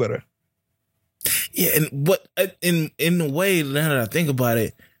don't know better. Yeah, and what in a way, now that I think about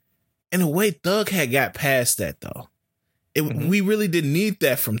it, in a way, Thug had got past that though. We really didn't need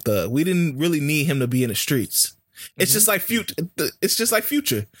that from Thug. We didn't really need him to be in the streets. It's just like Future. It's just like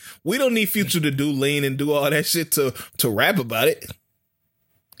Future. We don't need Future to do lean and do all that shit to rap about it.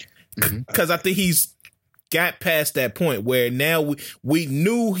 Because I think he's got past that point where now we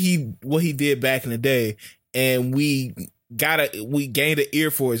knew what he did back in the day, and we gained an ear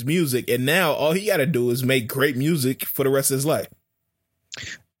for his music, and now all he got to do is make great music for the rest of his life.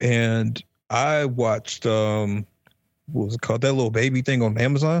 And I watched what was it called, that little baby thing on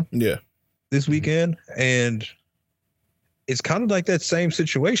Amazon? Yeah, this weekend, and it's kind of like that same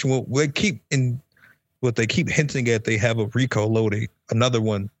situation. Well, they keep hinting at, they have a Rico loading, another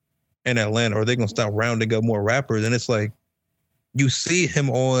one in Atlanta, or they're gonna start rounding up more rappers, and it's like you see him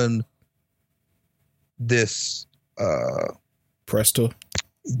on this press tour.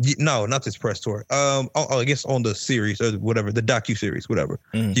 No, not this press tour. I guess on the series or whatever, the docu-series, whatever.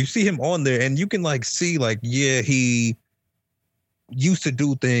 You see him on there, and you can like see like, yeah, he used to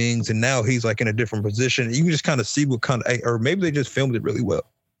do things, and now he's like in a different position. You can just kind of see what kind of, or maybe they just filmed it really well.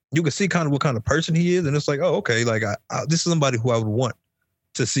 You can see kind of what kind of person he is, and it's like, oh, okay, like this is somebody who I would want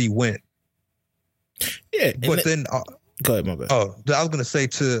to see win. Yeah, but then go ahead, my bad. Oh, I was gonna say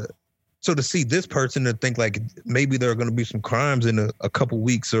to see this person and think like maybe there are going to be some crimes in a couple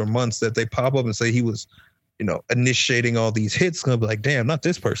weeks or months that they pop up and say he was, initiating all these hits. It's gonna be like, damn, not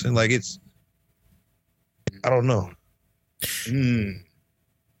this person. Like I don't know.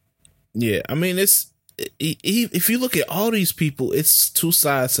 Yeah, I mean, if you look at all these people, it's two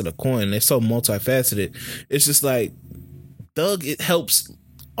sides to the coin. They're so multifaceted. It's just like Thug, it helps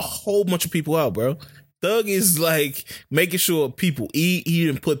a whole bunch of people out, bro. Thug is like making sure people eat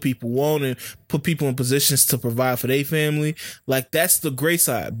and put people on and put people in positions to provide for their family. Like that's the great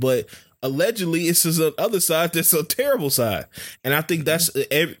side, but allegedly it's just the other side that's a terrible side. And I think that's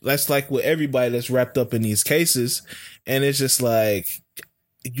like with everybody that's wrapped up in these cases. And it's just like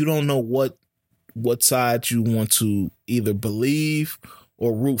you don't know what side you want to either believe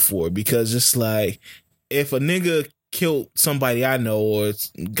or root for, because it's like if a nigga killed somebody I know, or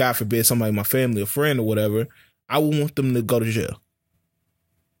God forbid somebody in my family, a friend or whatever, I would want them to go to jail.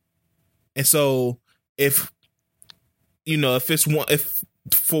 And so if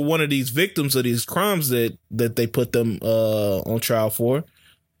for one of these victims of these crimes that they put them on trial for,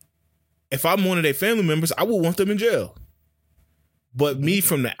 if I'm one of their family members, I would want them in jail. But me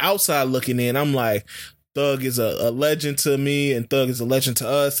from the outside looking in, I'm like, Thug is a legend to me, and Thug is a legend to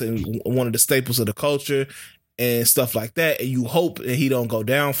us, and one of the staples of the culture and stuff like that. And you hope that he don't go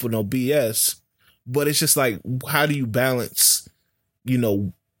down for no BS. But it's just like, how do you balance,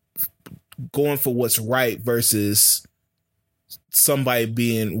 going for what's right versus somebody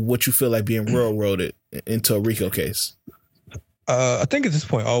being what you feel like being railroaded into a RICO case? I think at this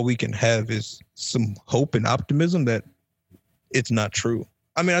point, all we can have is some hope and optimism that it's not true.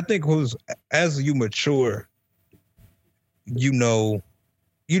 I mean, I think as you mature, you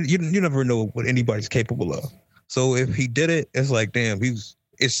never know what anybody's capable of. So if he did it, it's like, damn,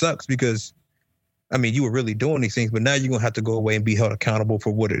 it sucks because, I mean, you were really doing these things, but now you're going to have to go away and be held accountable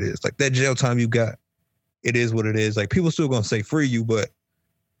for what it is. Like that jail time you got, it is what it is. Like people still going to say free you, but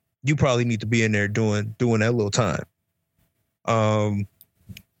you probably need to be in there doing that little time.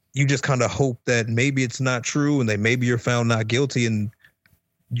 You just kind of hope that maybe it's not true and that maybe you're found not guilty and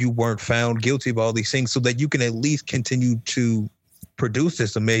you weren't found guilty of all these things so that you can at least continue to produce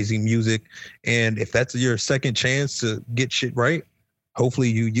this amazing music. And if that's your second chance to get shit right, hopefully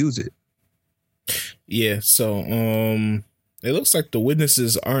you use it. Yeah. So, it looks like the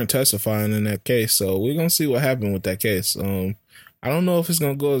witnesses aren't testifying in that case. So we're going to see what happened with that case. I don't know if it's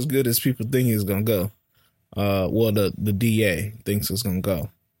going to go as good as people think it's going to go. Well, the DA thinks it's going to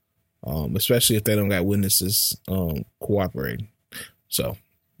go, especially if they don't got witnesses cooperating. So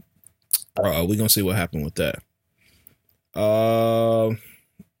we're going to see what happened with that. Y'all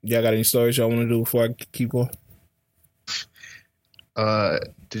got any stories y'all want to do before I keep going?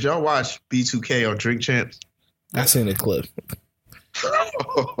 Did y'all watch B2K on Drink Champs? I seen a clip.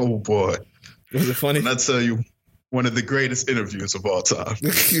 Oh boy, Was it funny? And I tell you, one of the greatest interviews of all time.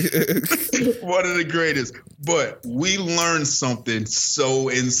 One of the greatest. But we learned something so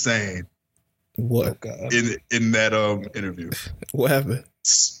insane. What? In that interview. What happened?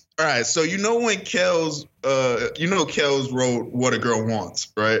 All right, so when Kells, Kells wrote "What a Girl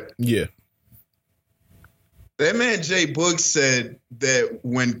Wants," right? Yeah. That man Jay Boog said that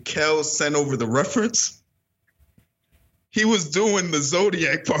when Kells sent over the reference, he was doing the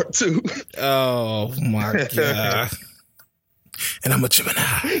Zodiac part too. Oh my god! And I'm a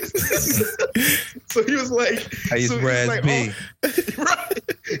Gemini. So he was like, "I use Brad B." Right.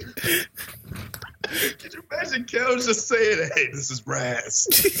 Could you imagine Kells just saying, "Hey, this is Raz,"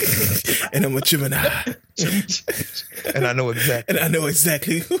 and I'm a Gemini, and I know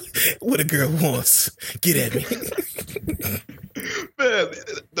exactly what a girl wants. Get at me, man.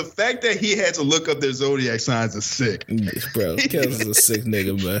 The fact that he had to look up their zodiac signs is sick, bro. Kells is a sick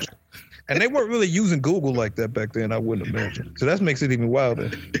nigga, man. And they weren't really using Google like that back then, I wouldn't imagine. So that makes it even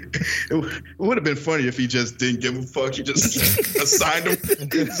wilder. It would have been funny if he just didn't give a fuck. He just assigned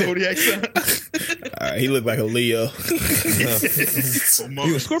him zodiac sign. He looked like a Leo.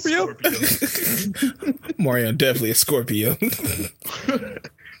 You a Scorpio? Marion definitely a Scorpio.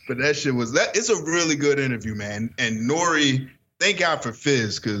 But that shit was that. It's a really good interview, man. And Nori, thank God for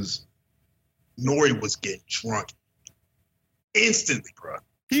Fizz, because Nori was getting drunk instantly, bro.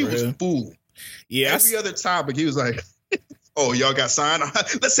 He was fooled. Yeah. Every other topic, he was like, "Oh, y'all got signed?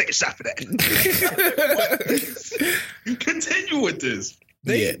 Let's take a shot for that." Continue with this.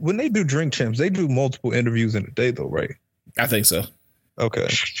 When they do Drink Champs, they do multiple interviews in a day, though, right? I think so. Okay.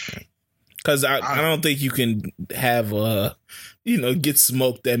 Because I don't think you can have get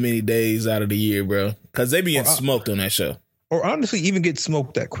smoked that many days out of the year, bro. Because they be getting smoked on that show. Or honestly, even get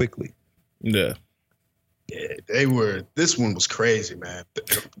smoked that quickly. Yeah. Yeah, they were. This one was crazy, man.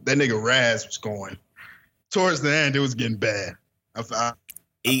 That nigga Raz was going. Towards the end, it was getting bad.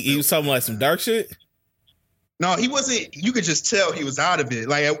 He was talking like some dark shit. No, he wasn't. You could just tell he was out of it.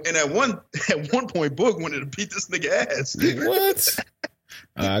 Like, and at one point, Boog wanted to beat this nigga ass. What?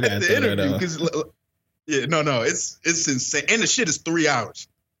 I got the interview because it's insane, and the shit is 3 hours.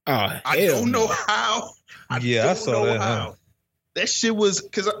 Oh, I don't know how. I saw that. How. That shit was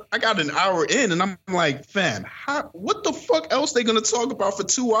because I got an hour in and I'm like, fam, what the fuck else they gonna talk about for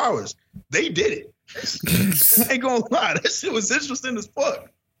 2 hours? They did it. I ain't gonna lie, that shit was interesting as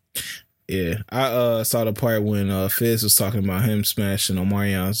fuck. Yeah, I saw the part when Fizz was talking about him smashing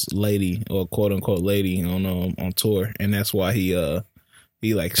Omarion's lady, or quote unquote lady, on tour, and that's why he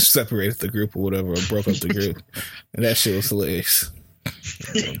like separated the group or whatever, or broke up the group, and that shit was hilarious.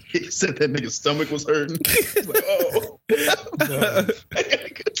 He said that nigga's stomach was hurting. He's like, oh.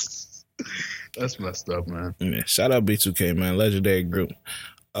 That's messed up, man. Yeah, shout out B2K, man. Legendary group.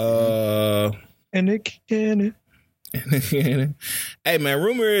 And it can. Hey man,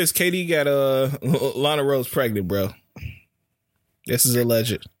 rumor is KD got Lana Rose pregnant, bro. This is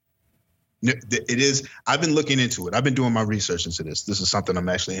alleged. It is. I've been looking into it. I've been doing my research into this. This is something I'm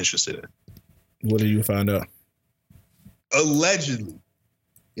actually interested in. What did you find out? Allegedly,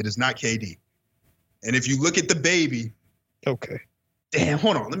 it is not KD. And if you look at the baby, okay. Damn,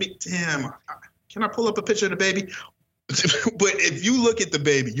 hold on. Can I pull up a picture of the baby? But if you look at the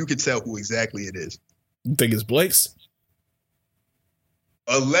baby, you can tell who exactly it is. You think it's Blake's?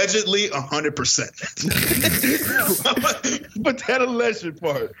 Allegedly, 100%. But that alleged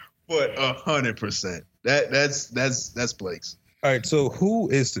part, but 100%. That's Blake's. All right. So who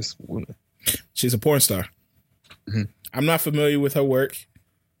is this woman? She's a porn star. Mm-hmm. I'm not familiar with her work.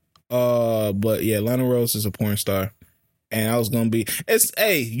 But yeah, Lana Rose is a porn star. And I was gonna be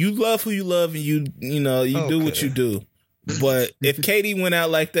you love who you love and you do what you do. But if KD went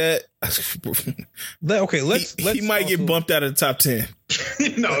out like that, he might get bumped out of the top 10.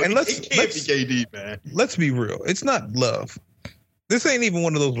 No, and let's be KD, man. Let's be real. It's not love. This ain't even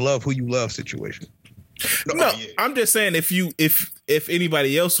one of those love who you love situations. No, I'm just saying if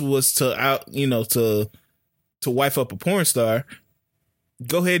anybody else was to wife up a porn star,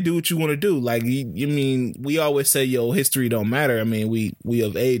 go ahead and do what you want to do. Like you mean we always say history don't matter. I mean we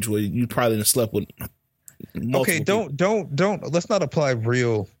of age where you probably done slept with. Okay, don't. Let's not apply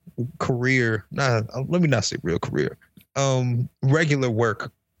real career. Let me not say real career. Regular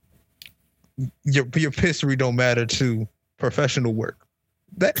work. Your history don't matter to professional work.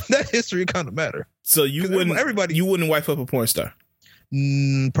 That history kind of matter. So you wouldn't wife up a porn star?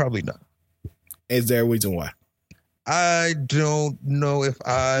 Probably not. Is there a reason why? I don't know if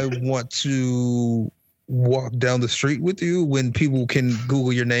I want to walk down the street with you when people can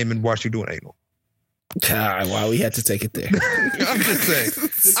Google your name and watch you doing anal. Wow, we had to take it there. I'm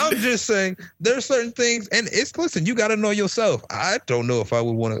just saying there's certain things, and listen, you got to know yourself. I don't know if I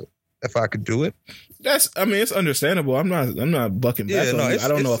would want to, if I could do it. It's understandable. I'm not bucking back on you. I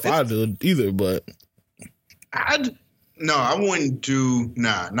don't know if I do it either, but I wouldn't do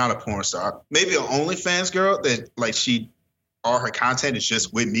not a porn star. Maybe an OnlyFans girl that like all her content is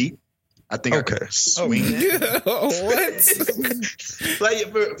just with me. I think I could swing that. What?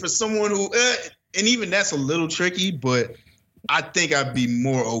 Like for someone who and even that's a little tricky, but I think I'd be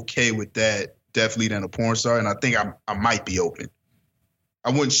more okay with that definitely than a porn star, and I think I might be open. I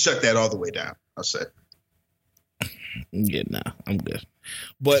wouldn't shut that all the way down. I'll say. Yeah, I'm good.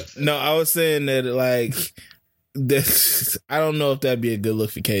 But no, I was saying that like this. I don't know if that'd be a good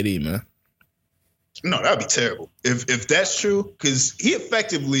look for KD, man. No, that'd be terrible if that's true, because he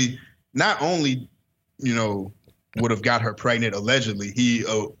effectively not only would have got her pregnant allegedly. He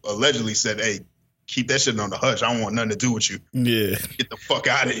allegedly said, "Hey, keep that shit on the hush. I don't want nothing to do with you. Yeah, get the fuck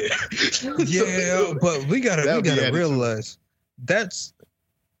out of here." Yeah, but we gotta realize that's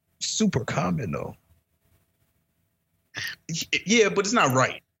super common though. Yeah, but it's not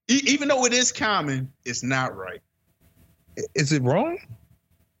right. Even though it is common, it's not right. Is it wrong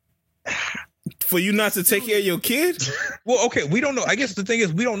for you not to take care of your kid? Well, okay, we don't know. I guess the thing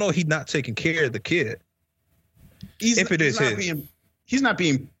is we don't know he's not taking care of the kid. He's not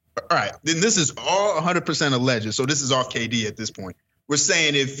being all right. Then this is all 100% alleged. So this is off KD at this point. We're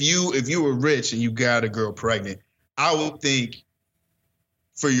saying if you were rich and you got a girl pregnant, I would think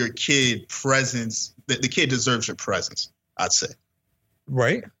for your kid presence, the kid deserves your presence. I'd say.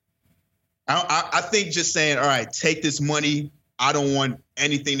 Right. I think just saying, all right, take this money. I don't want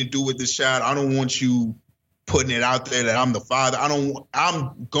anything to do with this child. I don't want you putting it out there that I'm the father. I'm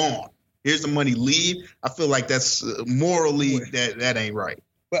gone. Here's the money. Leave. I feel like that's morally that ain't right.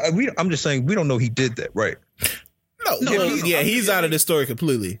 But I'm just saying we don't know he did that, right? No. He's out of the story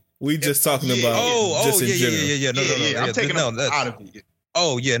completely. We just talking about in general. No. I'm taking him out of it.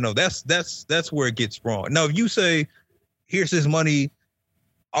 Oh yeah, no. That's where it gets wrong. Now, if you say, "Here's his money,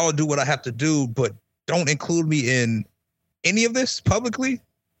 I'll do what I have to do, but don't include me in any of this publicly,"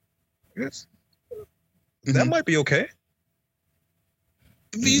 that might be okay.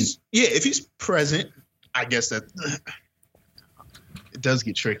 If he's present, I guess that it does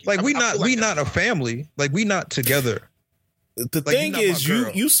get tricky. Like we not a family. Like we not together. The thing is,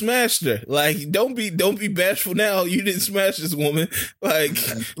 you smashed her. Like don't be bashful now. You didn't smash this woman. Like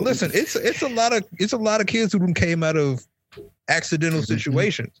listen, it's a lot of kids who came out of accidental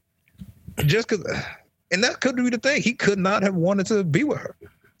situations. Just because, and that could be the thing. He could not have wanted to be with her.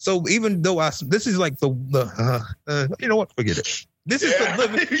 So even though this is like the you know what? Forget it. This is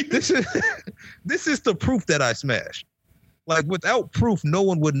the proof that I smashed. Like without proof, no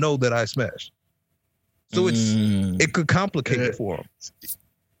one would know that I smashed. So it could complicate it for him.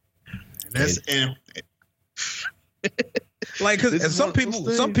 Like, because some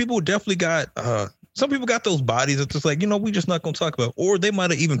people definitely got those bodies that's just like, we just not gonna talk about, or they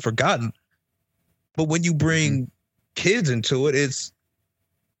might have even forgotten. But when you bring kids into it,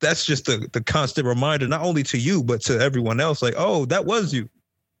 that's just the constant reminder, not only to you but to everyone else. Like, oh, that was you,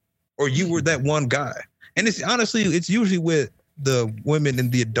 or you were that one guy. And it's usually with the women in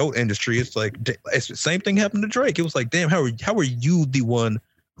the adult industry. It's like it's the same thing happened to Drake. It was like, damn, how are you the one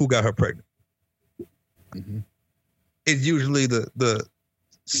who got her pregnant? Mm-hmm. It's usually the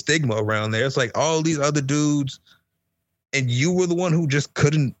stigma around there. It's like all these other dudes, and you were the one who just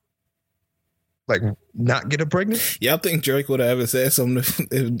couldn't like not get her pregnant. Y'all think Drake would have ever said something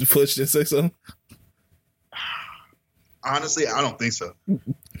if Push didn't say something? Honestly, I don't think so.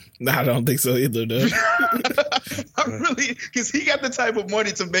 Nah, I don't think so either, though. I'm really, because he got the type of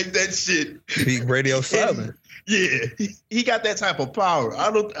money to make that shit be radio silent. Yeah, he got that type of power.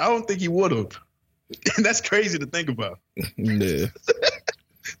 I don't think he would have. And that's crazy to think about. Yeah.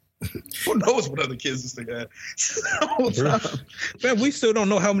 Who knows what other kids this thing had? The whole time. Man, we still don't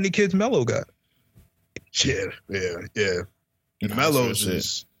know how many kids Mello got. Yeah. Mello's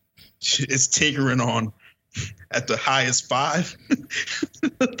is tinkering on at the highest 5,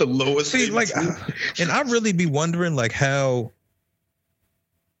 the lowest. See, like, and I really be wondering, like, how,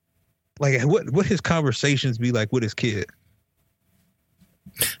 like, what his conversations be like with his kid.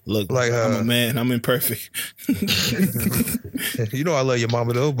 Look, like, I'm a man. I'm imperfect. I love your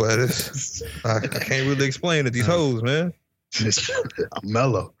mama though, but I can't really explain it. These hoes, man. I'm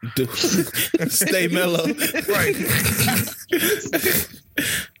mellow. Dude, stay mellow. Right.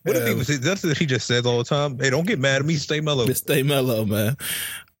 What if that's what he just says all the time? Hey, don't get mad at me. Stay mellow. Stay mellow, man.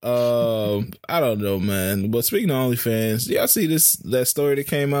 I don't know, man. But speaking of OnlyFans, y'all see that story that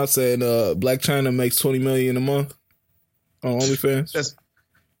came out saying Black China makes $20 million a month on OnlyFans?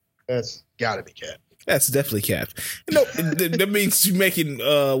 That's gotta be cap. That's definitely cap. No, that means you're making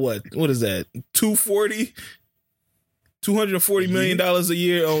what is that? $240 million a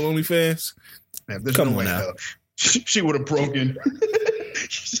year on OnlyFans. Man, come on now. She would have broken.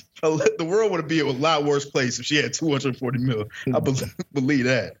 The world would be a lot worse place if she had 240 mil. I believe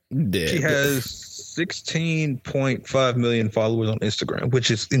that. Yeah. She has 16.5 million followers on Instagram,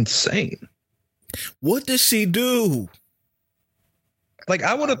 which is insane. What does she do? Like,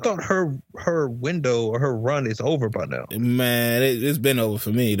 I would have thought her window or her run is over by now. Man, it's been over for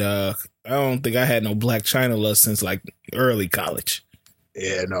me, dog. I don't think I had no Black China lust since like early college.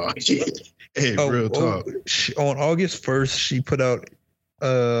 Yeah, no. Hey, real talk. On August 1st, she put out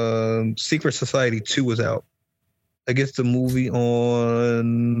Secret Society 2 was out. I guess the movie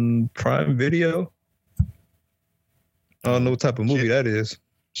on Prime Video. I don't know what type of movie that is.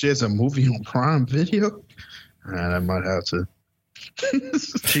 She has a movie on Prime Video? I might have to.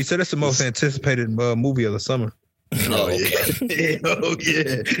 She said it's the most anticipated movie of the summer. Oh, yeah. Oh,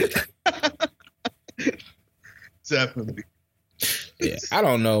 yeah. Definitely. Yeah, I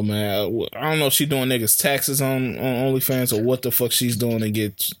don't know, man. I don't know if she's doing niggas taxes on OnlyFans or what the fuck she's doing to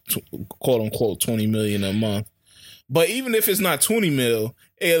get quote unquote 20 million a month. But even if it's not 20 mil,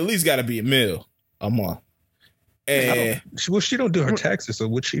 it at least got to be a mil a month. And she don't do her taxes, so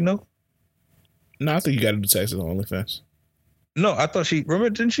would she know? No, I think you got to do taxes on OnlyFans. No, I thought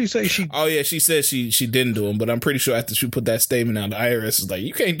didn't she say she? Oh yeah, she said she didn't do them, but I'm pretty sure after she put that statement out, the IRS is like,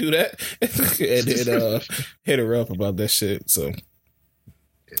 you can't do that, and it hit her up about that shit. So,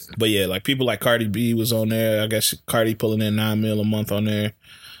 but yeah, like people like Cardi B was on there. I guess Cardi pulling in $9 million a month on there,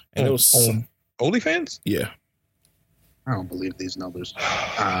 and it was on OnlyFans. Yeah, I don't believe these numbers.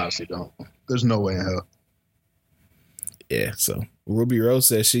 I honestly don't. There's no way in hell. Yeah, so Ruby Rose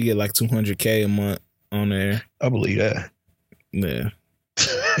says she get like $200K a month on there. I believe that. Yeah.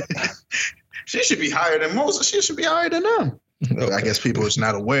 She should be higher than most. She should be higher than them. Okay. I guess people is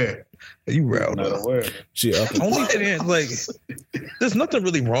not aware. You riled up. Aware. She up. OnlyFans, like, there's nothing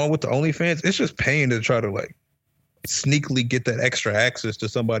really wrong with the OnlyFans. It's just pain to try to like sneakily get that extra access to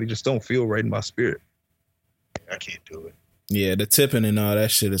somebody. Just don't feel right in my spirit. I can't do it. Yeah, the tipping and all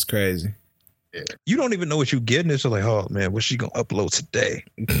that shit is crazy. Yeah. You don't even know what you're getting. It's just like, oh man, what's she gonna upload today?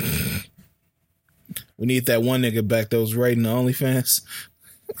 We need that one nigga back that was writing the OnlyFans.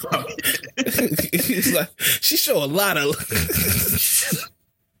 He's like, she show a lot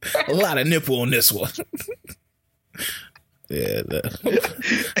of nipple on this one. Yeah,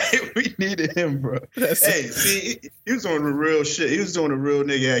 hey, we needed him, bro. See, he was doing the real shit. He was doing the real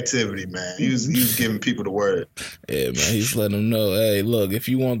nigga activity, man. He was giving people the word. Yeah, man. He's letting them know, hey, look, if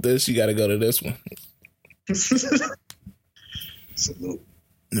you want this, you got to go to this one. Salute.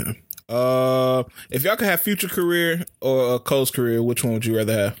 Yeah. If y'all could have Future career or a Cole's career, which one would you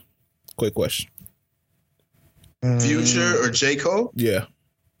rather have? Quick question. Future or J. Cole? Yeah.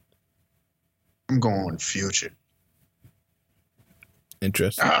 I'm going Future.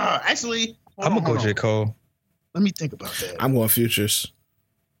 Interesting. Actually, I'm gonna go J. Cole. Let me think about that. I'm going Futures,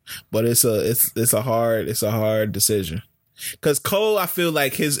 but it's a hard decision because Cole, I feel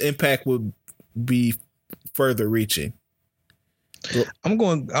like his impact would be further reaching. I'm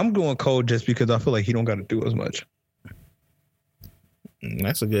going Cole just because I feel like he don't got to do as much.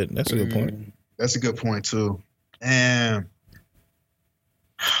 That's a good point. That's a good point too. And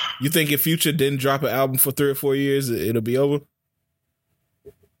you think if Future didn't drop an album for 3 or 4 years, it'll be over?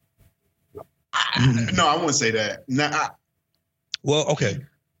 No, I wouldn't say that. Well, okay.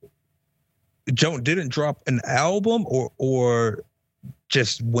 Joe didn't drop an album or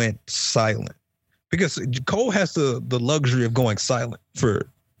just went silent, because Cole has the luxury of going silent for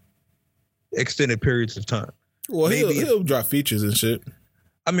extended periods of time. Well, he'll drop features and shit.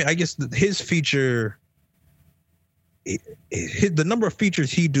 I mean, I guess his feature, the number of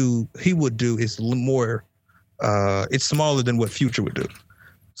features he would do is more. It's smaller than what Future would do.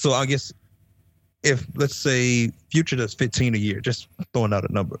 So I guess if, let's say, Future does 15 a year, just throwing out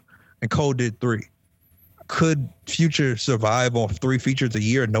a number, and Cole did 3, could Future survive on 3 features a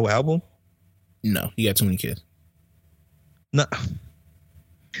year and no album? No, he got too many kids. No.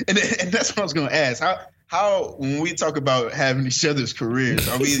 And that's what I was going to ask. How when we talk about having each other's careers,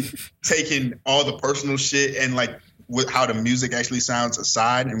 are we taking all the personal shit and like how the music actually sounds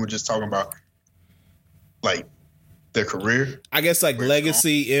aside, and we're just talking about like their career? I guess like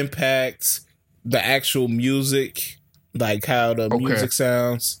legacy, impact, the actual music, like how the music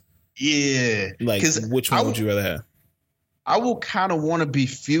sounds. Yeah. Like which one would you rather have? I will kind of want to be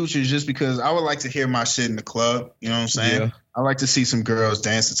Future just because I would like to hear my shit in the club. You know what I'm saying? Yeah. I like to see some girls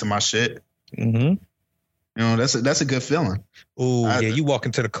dancing to my shit. Mm-hmm. You know, that's a good feeling. Oh, yeah. You walk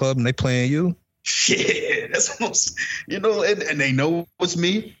into the club and they playing you. Yeah. That's almost, you know, and they know it's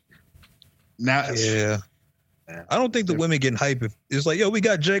me. Now, yeah. I don't think the women getting hype if it's like, yo, we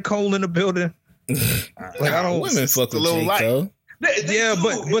got J. Cole in the building. Like, I don't. Women fuck with J. Cole. Yeah,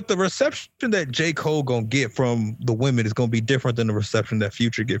 but the reception that J. Cole gonna get from the women is gonna be different than the reception that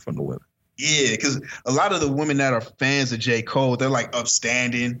Future get from the women. Yeah, because a lot of the women that are fans of J. Cole, they're like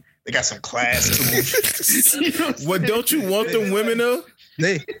upstanding. They got some class to them. You know what? Don't you want them women though?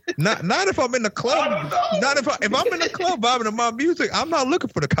 They not if I'm in the club. Not if I'm in the club vibing to my music. I'm not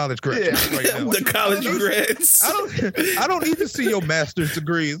looking for the college grads right now. The college grads. I don't need to see your master's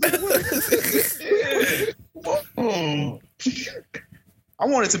degrees. I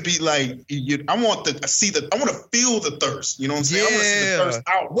want it to be like I want to feel the thirst. You know what I'm saying? I want to see the thirst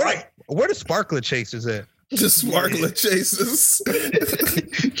outright. Where the sparkler chasers at? The sparkler chasers.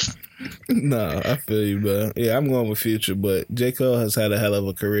 No, I feel you, man. Yeah, I'm going with Future, but J. Cole has had a hell of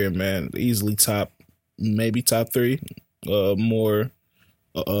a career, man. Easily maybe top 3 more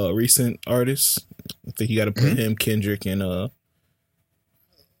recent artists. I think you got to put him, Kendrick, and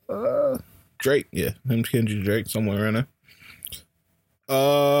Drake. Yeah, him, Kendrick, Drake, somewhere around there.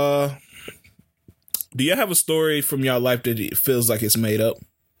 Do you have a story from your life that it feels like it's made up?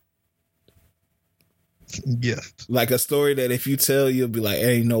 Yeah. Like a story that if you tell, you'll be like,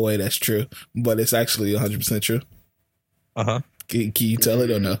 ain't no way that's true. But it's actually 100% true. Uh-huh. Can you tell it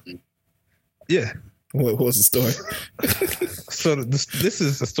or no? Yeah. What was the story? So this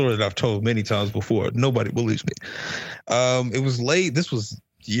is a story that I've told many times before. Nobody believes me. It was late. This was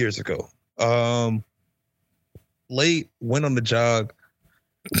years ago. Late, went on the jog.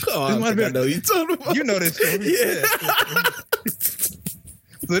 Oh, I know you talking about. You know this story. Yeah.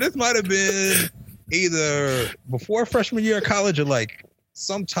 So this might have been either before freshman year of college or like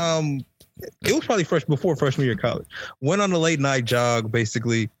sometime. It was probably before freshman year of college. Went on a late night jog,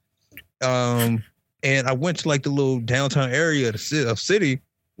 basically. And I went to like the little downtown area of city,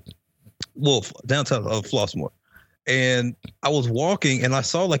 well, downtown of Flossmoor. And I was walking and I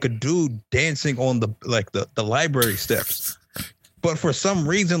saw like a dude dancing on the library steps. But for some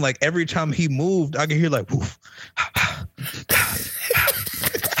reason, like every time he moved, I could hear like, woof.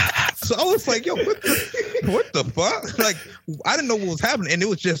 So I was like, yo, what the fuck? Like, I didn't know what was happening. And it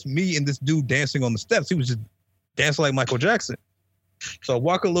was just me and this dude dancing on the steps. He was just dancing like Michael Jackson. So I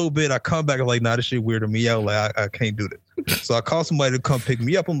walk a little bit. I come back. I'm like, nah, this shit weirded me out. Like, I can't do this. So I call somebody to come pick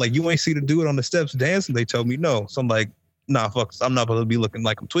me up. I'm like, you ain't see the dude on the steps dancing? They tell me no. So I'm like, nah, fuck, I'm not about to be looking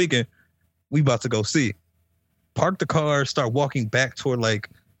like I'm tweaking. We about to go see. Park the car, start walking back toward like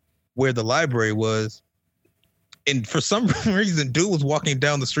where the library was. And for some reason, dude was walking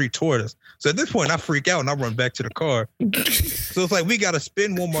down the street toward us. So at this point, I freak out and I run back to the car. So it's like, we got to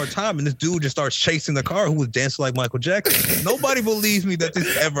spin one more time. And this dude just starts chasing the car who was dancing like Michael Jackson. Nobody believes me that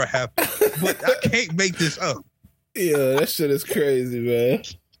this ever happened. But I can't make this up. Yeah, that shit is crazy, man.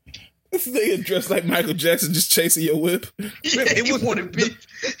 This nigga dressed like Michael Jackson just chasing your whip. Yeah, it was want to be.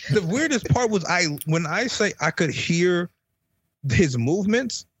 The weirdest part was when I say I could hear his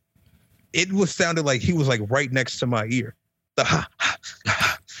movements, it was sounded like he was like right next to my ear. The ha, ha,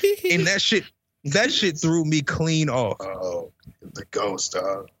 ha. And that shit threw me clean off. Oh, the ghost,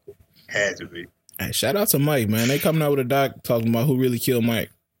 dog. Had to be. Hey, shout out to Mike, man. They coming out with a doc talking about who really killed Mike.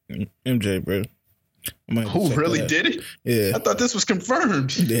 MJ, bro. Who really did it? Yeah. I thought this was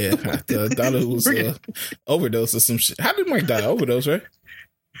confirmed. Yeah, I thought it was overdose or some shit. How did Mike die? Overdose, right?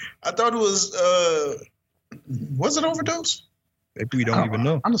 I thought it was it overdose? Maybe we don't even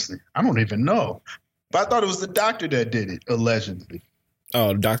know. Honestly, I don't even know. But I thought it was the doctor that did it, allegedly.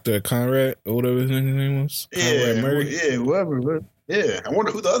 Oh, Dr. Conrad, or whatever his name was? Conrad Murray? Yeah, whoever. Yeah, I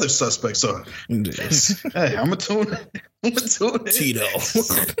wonder who the other suspects are. Hey, I'm going to tune in. Tito.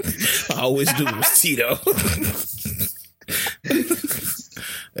 I always do was Tito.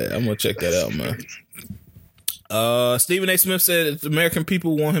 Hey, I'm going to check that out, man. Stephen A. Smith said if the American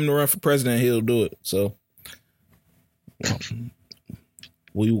people want him to run for president, he'll do it. So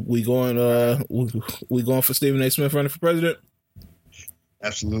we going for Stephen A. Smith running for president?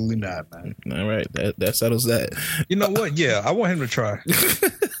 Absolutely not, man. All right, that settles that. You know what? Yeah, I want him to try.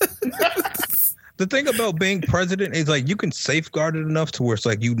 The thing about being president is like you can safeguard it enough to where it's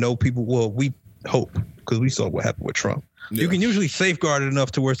like people. Well, we hope because we saw what happened with Trump. Yeah. You can usually safeguard it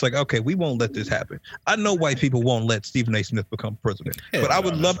enough to where it's like, okay, we won't let this happen. I know white people won't let Stephen A. Smith become president, but I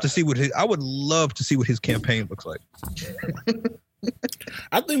would love to see what his campaign looks like.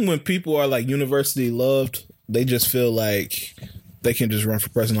 I think when people are like university loved, they just feel like they can just run for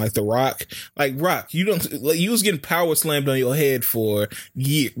president, like The Rock. Like Rock, you was getting power slammed on your head for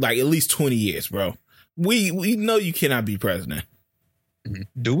years, like at least 20 years, bro. We know you cannot be president.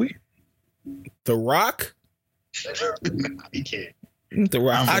 Do we? The Rock? He can't. The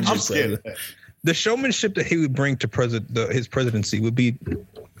Rock. I'm scared. The showmanship that he would bring to his presidency would be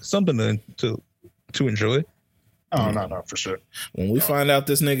something to enjoy. Oh, no, for sure. When we find out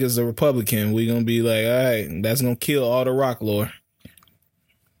this nigga is a Republican, we gonna be like, all right, that's gonna kill all the Rock lore.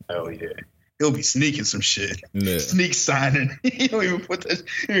 Oh yeah, he'll be sneaking some shit. Yeah. Sneak signing. He don't even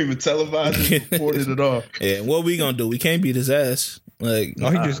televise it, report it at all. Yeah, what we gonna do? We can't beat his ass. Like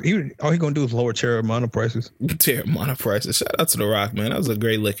all he gonna do is lower Terramana prices. Terramana prices. Shout out to The Rock, man. That was a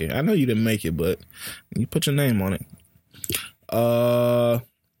great liquor. I know you didn't make it, but you put your name on it. All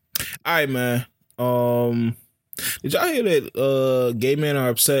right, man. Did y'all hear that gay men are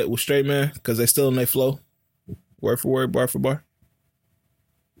upset with straight men because they still in their flow? Word for word, bar for bar.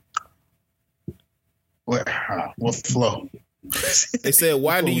 What flow? They said,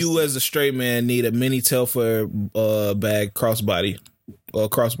 why do you as a straight man need a mini Telfair bag crossbody or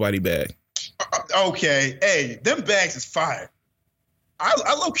crossbody bag? Okay. Hey, them bags is fire.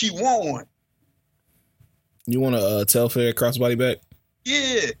 I low-key want one. You want a Telfair crossbody bag?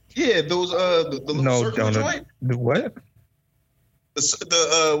 Yeah, those the little circular joint. The what?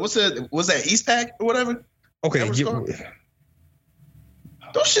 The what's that East Pack or whatever? Okay,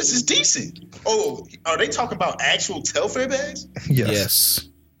 those shits is decent. Oh, are they talking about actual Telfair bags? Yes.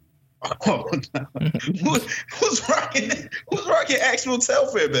 Oh, no. Who's rocking actual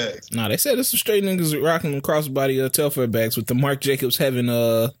Telfair bags? Nah, they said there's some straight niggas rocking crossbody Telfair bags with the Marc Jacobs Heaven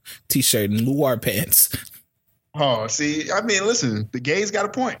t-shirt and Luar pants. Oh, see, I mean, listen, the gays got a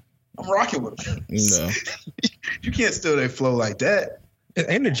point. I'm rocking with them. No. You can't steal their flow like that.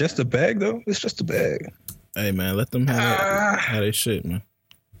 Ain't it just a bag, though? It's just a bag. Hey, man, let them have their shit, man.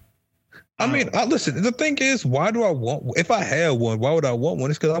 I mean, listen, the thing is, if I had one, why would I want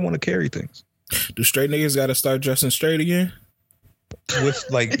one? It's because I want to carry things. Do straight niggas got to start dressing straight again? With,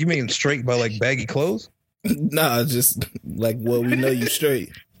 like, you mean straight by, like, baggy clothes? Nah, just, like, well, we know you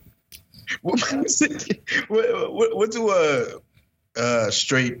straight. What do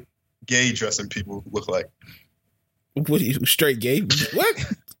straight gay dressing people look like? What are you, straight gay? What?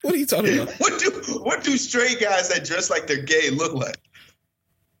 What are you talking about? What do straight guys that dress like they're gay look like?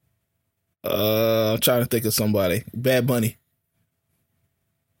 I'm trying to think of somebody. Bad Bunny.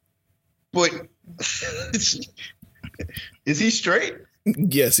 But is he straight?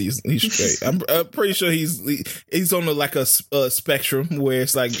 Yes, he's straight. I'm pretty sure he's on like a spectrum where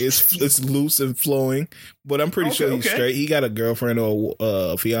it's like it's loose and flowing, but I'm pretty sure he's straight. He got a girlfriend or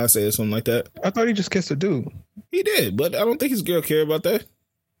a fiance or something like that. I thought he just kissed a dude. He did, but I don't think his girl care about that.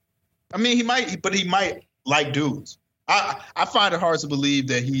 I mean, he might like dudes. I find it hard to believe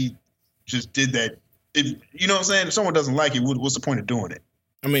that he just did that. You know what I'm saying? If someone doesn't like it, what's the point of doing it?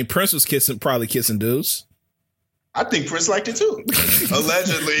 I mean, Prince was probably kissing dudes. I think Prince liked it too.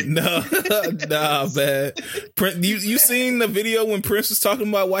 Allegedly. Nah, man. Prince, you seen the video when Prince was talking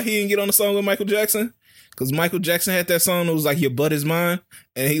about why he didn't get on the song with Michael Jackson? Because Michael Jackson had that song that was like, "Your butt is mine,"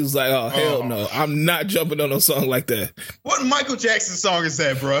 and he was like, "Oh hell no, I'm not jumping on no song like that." What Michael Jackson song is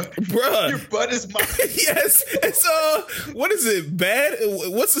that, bruh? Your butt is mine. Yes, it's what is it? Bad?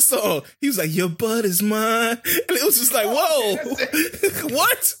 What's the song? He was like, "Your butt is mine," and it was just like, "Whoa,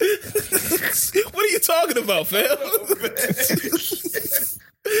 what? What are you talking about, fam?"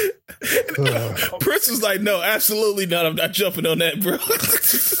 Prince was like, "No, absolutely not. I'm not jumping on that, bro."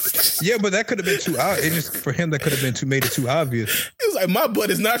 Yeah, but that could have been too obvious. It just for him that could have been made it too obvious. He was like, "My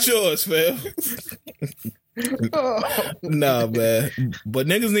butt is not yours, fam." Nah, man. But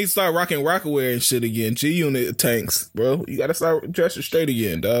niggas need to start rocking Rockaware and shit again. G-Unit tanks, bro. You gotta start dressing straight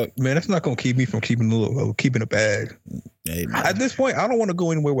again, dog. Man, that's not gonna keep me from keeping a bag. Hey, at this point, I don't want to go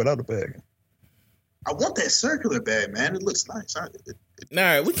anywhere without a bag. I want that circular bag, man. It looks nice.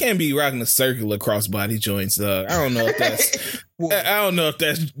 Nah, we can't be rocking the circular crossbody joints, dog. I don't know if that's. I don't know if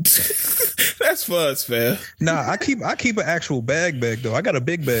that's. That's fuzz, fam. Nah, I keep an actual bag though. I got a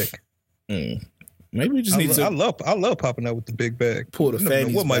big bag. Maybe we just need to. I love popping out with the big bag. Pull the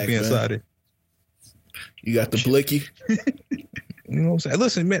fannies. What might back, be inside man. it? You got the blicky. You know what I'm saying?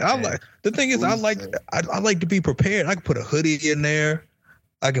 Listen, man. I like to be prepared. I can put a hoodie in there.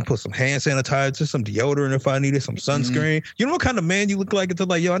 I can put some hand sanitizer, some deodorant if I need it, some sunscreen. Mm-hmm. You know what kind of man you look like? It's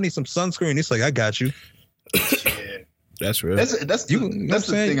like, yo, I need some sunscreen. It's like, I got you. Yeah. That's real. That's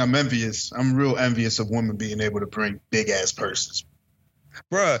the thing I'm envious. I'm real envious of women being able to bring big ass purses.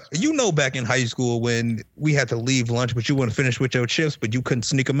 Bruh, you know back in high school when we had to leave lunch, but you wouldn't finish with your chips, but you couldn't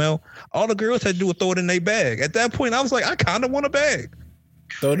sneak them out. All the girls had to do was throw it in their bag. At that point, I was like, I kind of want a bag.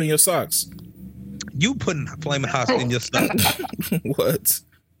 Throw it in your socks. You putting Flaming Hot in your socks. What?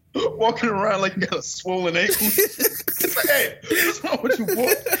 Walking around like you got a swollen ankle. It's like, hey, what's wrong with you,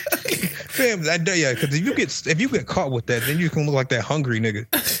 boy? Fam, because if you get caught with that, then you can look like that hungry nigga.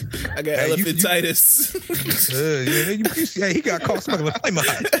 I got elephantitis. He got caught smoking like Flaming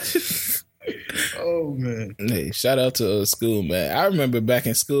Hot. Oh man. Hey, shout out to school, man. I remember back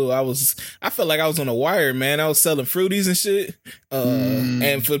in school, I felt like I was on a wire, man. I was selling fruities and shit.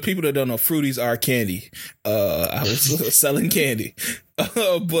 And for people that don't know, fruities are candy. I was selling candy.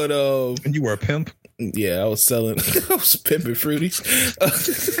 And you were a pimp? Yeah, I was pimping fruities.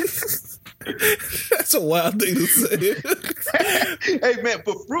 That's a wild thing to say. Hey man,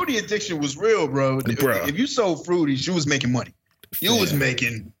 but fruity addiction was real, bro. If you sold fruities, you was making money. You was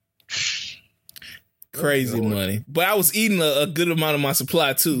making crazy money, but I was eating a good amount of my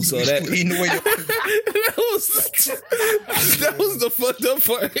supply too. So that eating away that was the fucked up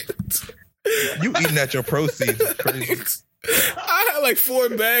part. You eating at your proceeds is crazy. I had like 4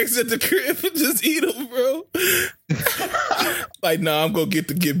 bags at the crib and just eat them, bro. Like, nah, I'm gonna get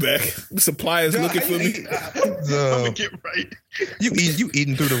back. The supplier's looking for me. I'm gonna get right. You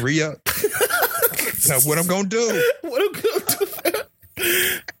eating through the re-up. That's what I'm gonna do.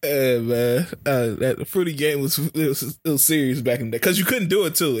 Yeah, man. That fruity game was serious back in the day because you couldn't do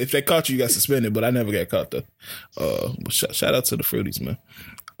it too. If they caught you, you got suspended. But I never got caught though. But shout out to the fruities, man.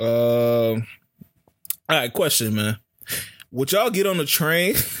 All right, question, man. Would y'all get on a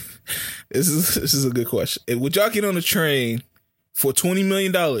train? This is a good question. Would y'all get on a train for $20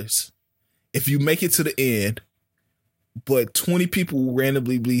 million if you make it to the end, but 20 people will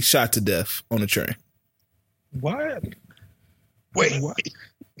randomly be shot to death on a train? What? Wait, what?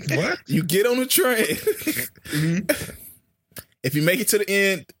 You get on a train. Mm-hmm. If you make it to the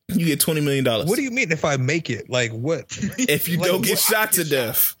end, you get $20 million. What do you mean if I make it? Like what? If you don't get shot to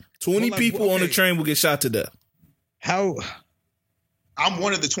death, 20 people on the train will get shot to death. How? I'm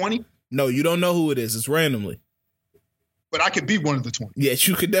one of the 20? No, you don't know who it is. It's randomly. But I could be one of the 20. Yes,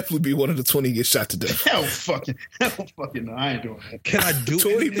 you could definitely be one of the 20 and get shot to death. Hell fucking no, I ain't doing that. Can I do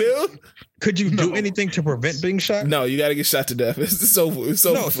 20 mil? Could you do anything to prevent being shot? No, you got to get shot to death. It's over. It's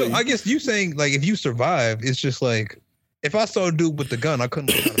over. No, so I guess you saying like if you survive, it's just like if I saw a dude with the gun, I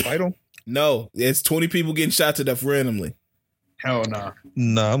couldn't learn how to fight him. No, it's 20 people getting shot to death randomly. Hell no.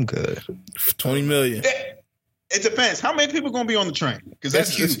 No, I'm good. 20 million. It depends. How many people gonna be on the train? Because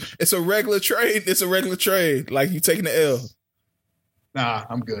that's huge. It's a regular train. It's a regular train. Like you taking the L. Nah,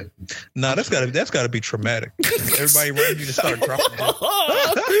 I'm good. Nah, that's gotta be traumatic. Everybody around you to start dropping.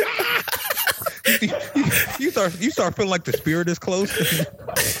 you start feeling like the spirit is close.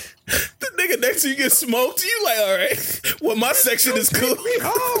 The nigga next to you get smoked. You like, all right. Well, my section is cool.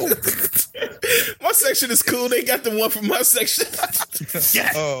 My section is cool. They got the one from my section.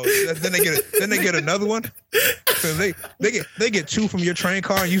 Yes. Oh, then they get another one. So they get two from your train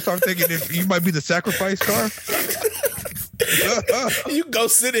car, and you start thinking if you might be the sacrifice car. You go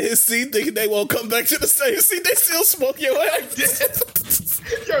sit in his seat thinking they won't come back to the same seat. They still smoke your ass.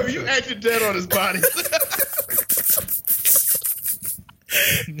 Yo, you acted dead on his body.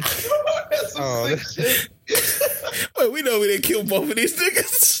 That's some sick shit. Wait, we know we didn't kill both of these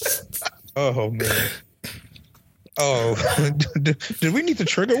niggas. Oh man. Oh, did we need to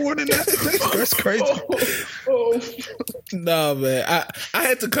trigger warning that? That's crazy. Nah, man. I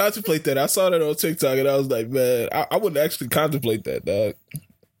had to contemplate that. I saw that on TikTok and I was like, man, I wouldn't actually contemplate that, dog.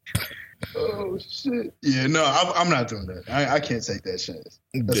 Oh shit. Yeah, no, I'm not doing that. I can't take that chance.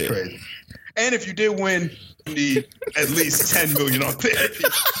 That's crazy. And if you did win, you need at least 10 million on therapy.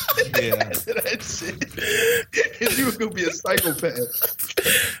 Yeah. That's it. You were gonna be a psychopath.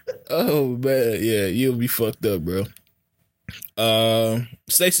 Oh man, yeah, you'll be fucked up, bro.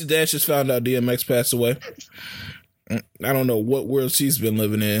 Stacey Dash just found out DMX passed away. I don't know what world she's been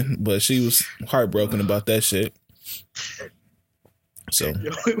living in, but she was heartbroken about that shit. So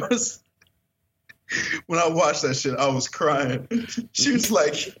Yo, it was when I watched that shit, I was crying. She was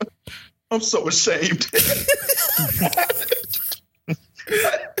like, I'm so ashamed.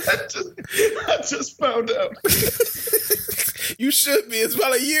 I just found out. You should be. It's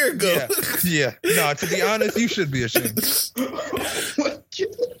about a year ago. Yeah. No, to be honest, you should be ashamed.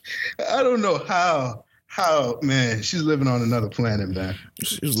 I don't know how, man, she's living on another planet, man.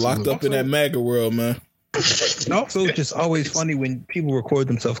 She was locked up in that MAGA world, man. And also, it's just always funny when people record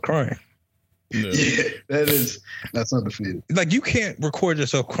themselves crying. Yeah, that's undefeated. Like, you can't record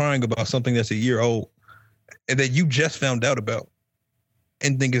yourself crying about something that's a year old and that you just found out about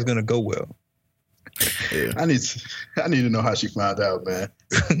and think it's gonna go well. Yeah. I need to know how she found out, man.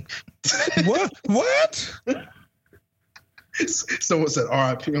 What? Someone said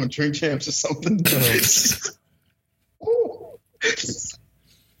RIP on Drink Champs or something.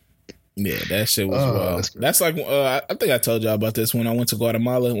 Yeah, that shit was wild. That's like I think I told y'all about this when I went to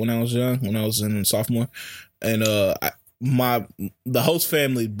Guatemala when I was young, when I was in sophomore, and the host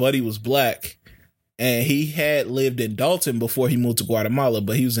family buddy was black, and he had lived in Dalton before he moved to Guatemala,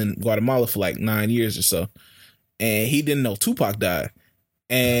 but he was in Guatemala for like 9 years or so, and he didn't know Tupac died,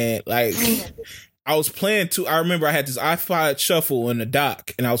 and like. I was playing I remember I had this iPod shuffle in the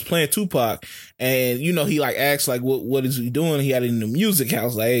dock and I was playing Tupac and you know, he like asked like, what is he doing? He had it in the music. I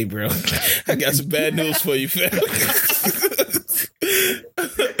was like, hey bro, I got some bad news for you, fam.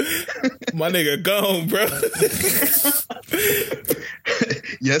 My nigga gone, bro.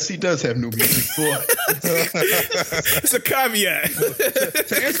 Yes, he does have new music, boy. It's a caveat.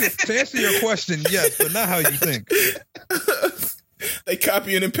 To answer your question, yes, but not how you think. They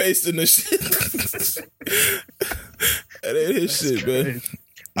copying and pasting the shit. That ain't his shit, man.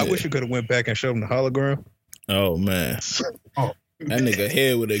 I wish you could have went back and showed him the hologram. Oh man, that nigga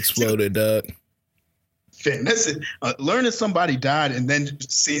head would have exploded, dog. Man, that's it. Learning somebody died and then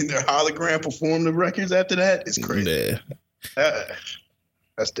seeing their hologram perform the records after that is crazy. Yeah.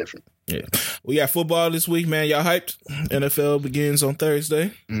 That's different. Yeah, we got football this week, man. Y'all hyped? NFL begins on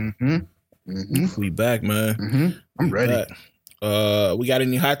Thursday. We back, man. I'm ready. Back. We got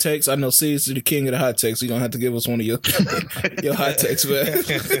any hot takes? I know C is the king of the hot takes. You're gonna have to give us one of your hot takes, man.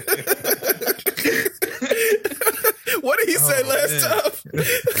 What did he say last time?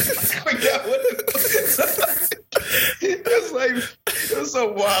 It's like it was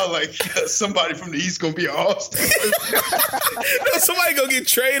so wild. Like somebody from the East gonna be an all-star. Somebody gonna get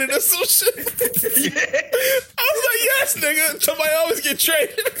traded or some shit. Yeah. I was like, yes, nigga. Somebody always get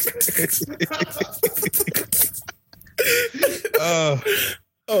traded.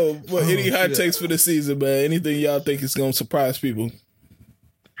 Any hot takes for the season, man? Anything y'all think is gonna surprise people?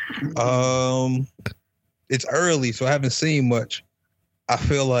 It's early, so I haven't seen much. I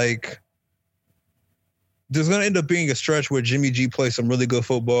feel like there's gonna end up being a stretch where Jimmy G plays some really good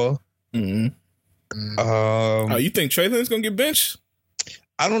football. You think Trey Lance gonna get benched?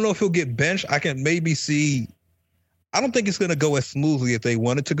 I don't know if he'll get benched. I can maybe see. I don't think it's going to go as smoothly if they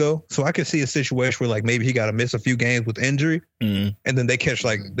want it to go. So I can see a situation where like maybe he got to miss a few games with injury and then they catch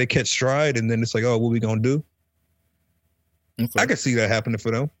stride and then it's like, oh, what we going to do? Okay. I can see that happening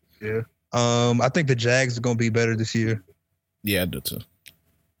for them. Yeah. I think the Jags are going to be better this year. Yeah, I do too.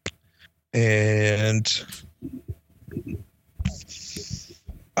 And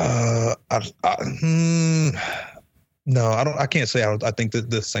no, I can't say I think that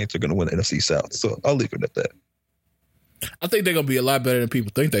the Saints are going to win the NFC South. So I'll leave it at that. I think they're going to be a lot better than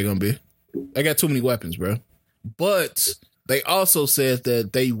people think they're going to be. They got too many weapons, bro. But they also said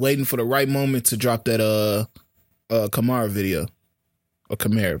that they waiting for the right moment to drop that Kamara video. Or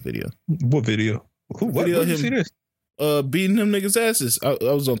Kamara video. What video? Who? What? Video Where'd you him see this? beating them niggas' asses. I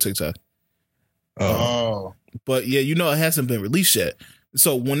was on TikTok. Oh. But yeah, you know it hasn't been released yet.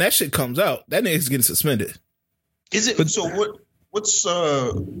 So when that shit comes out, that nigga's getting suspended. Is it? So what's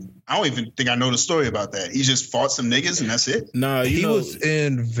I don't even think I know the story about that. He just fought some niggas and that's it. Nah, He was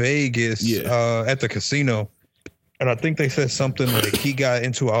in Vegas at the casino, and I think they said something like he got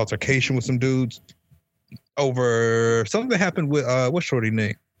into an altercation with some dudes over something that happened with what's shorty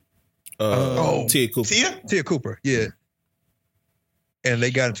name? Tia Cooper. Tia Cooper, yeah. And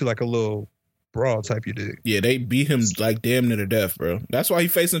they got into like a little brawl type, you dig? Yeah, they beat him like damn near to death, bro. That's why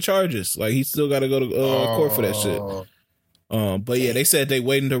he's facing charges. Like he still got to go to court for that shit. But yeah, they said they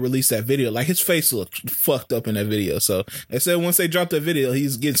waiting to release that video. Like his face looked fucked up in that video. So they said once they drop that video,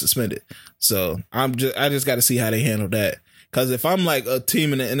 he's getting suspended. So I just got to see how they handle that. Because if I'm like a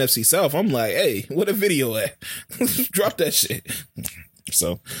team in the NFC South, I'm like, hey, what a video at? Drop that shit.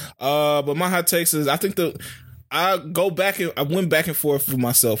 So, but my hot takes is I went back and forth for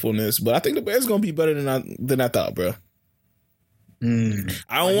myself on this, but I think the Bears gonna be better than I thought, bro. I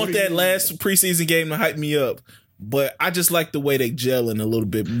don't want that last preseason game to hype me up, but I just like the way they gelling a little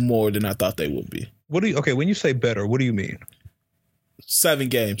bit more than I thought they would be. When you say better, what do you mean? 7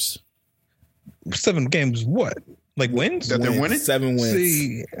 games. 7 games, what? Like wins? That they're winning? 7 wins.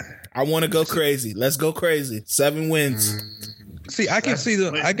 See, I want to go crazy. Let's go crazy. 7 wins. See, I can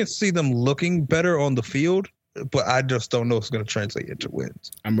see them looking better on the field, but I just don't know if it's going to translate into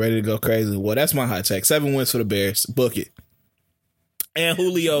wins. I'm ready to go crazy. Well, that's my hot take. 7 wins for the Bears. Book it. And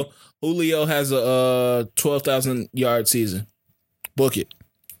Julio has a 12,000 yard season. Book it.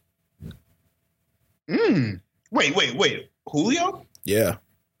 Wait. Julio? Yeah.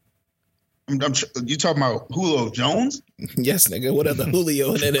 You talking about Julio Jones? Yes, nigga. What other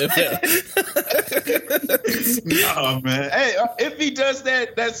Julio in the NFL? Oh man. Hey, if he does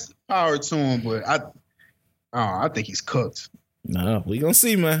that, that's power to him. But I think he's cooked. No, we gonna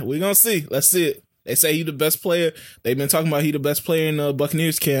see, man. We gonna see. Let's see it. They say he the best player. They've been talking about he the best player in the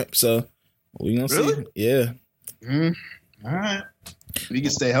Buccaneers camp. So we gonna see. Yeah. All right. We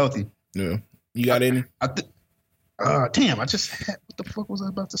can stay healthy. Yeah. You got any? Damn! I just had, what the fuck was I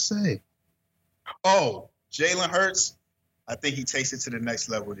about to say? Oh, Jalen Hurts. I think he takes it to the next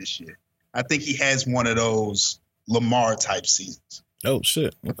level this year. I think he has one of those Lamar type seasons. Oh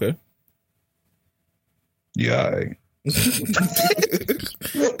shit! Okay. Yeah. I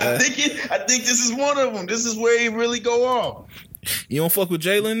think this is one of them. This is where he really go off. You don't fuck with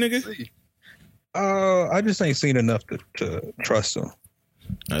Jalen, nigga? I just ain't seen enough to trust him.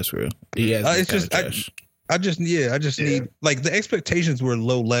 That's real. He has. I just need, like, the expectations were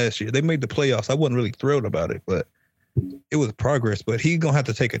low last year. They made the playoffs. I wasn't really thrilled about it, but it was progress. But he's gonna have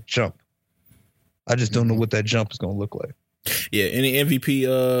to take a jump. I just don't know what that jump is gonna look like. Yeah. Any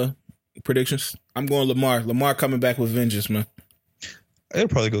MVP predictions? I'm going Lamar. Lamar coming back with vengeance, man. It'll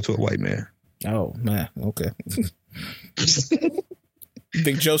probably go to a white man. Oh man. Okay. You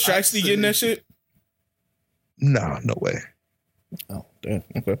think Joe Shiesty getting that shit? Nah, no way. Oh damn.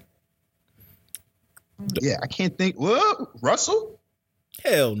 Okay. Yeah, I can't think. What? Russell?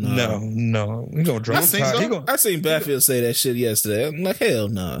 Hell no. No. He gonna drop the ties. So? I seen Battlefield say that shit yesterday. I'm like, hell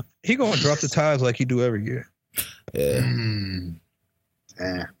no. He gonna drop the ties like he do every year. Yeah.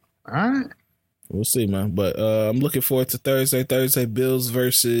 Yeah. All right. We'll see, man. But I'm looking forward to Thursday. Thursday, Bills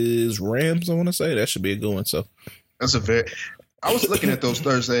versus Rams. I want to say that should be a good one. So that's I was looking at those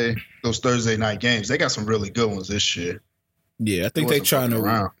Thursday night games. They got some really good ones this year. Yeah, I think they're trying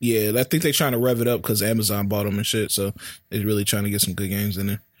to. Yeah, I think they're trying to rev it up because Amazon bought them and shit. So they're really trying to get some good games in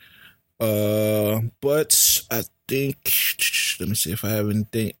there. But I think, let me see if I have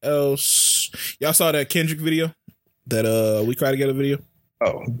anything else. Y'all saw that Kendrick video, that We Cry Together video.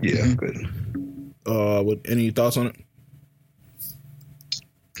 Oh yeah, good. What any thoughts on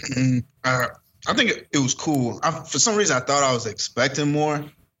it? I think it was cool. For some reason, I thought I was expecting more.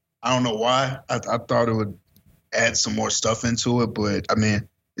 I don't know why. I thought it would add some more stuff into it, but I mean,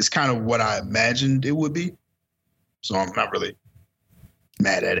 it's kind of what I imagined it would be. So I'm not really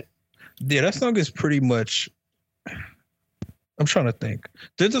mad at it. Yeah, that song is pretty much. I'm trying to think.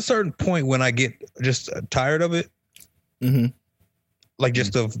 There's a certain point when I get just tired of it. Mm-hmm. Like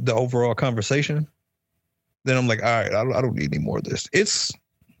just of the overall conversation. Then I'm like, all right, I don't need any more of this. It's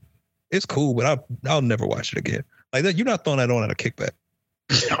cool, but I'll never watch it again. Like that, you're not throwing that on at a kickback.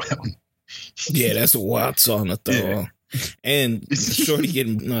 Yeah, that's a wild song to throw on. And Shorty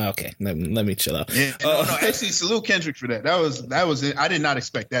getting okay. Let me chill out. Yeah, no, actually, salute Kendrick for that. That was it. I did not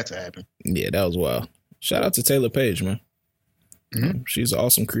expect that to happen. Yeah, that was wild. Shout out to Taylor Page, man. Mm-hmm. She's an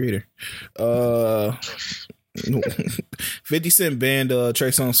awesome creator. 50 Cent banned Trey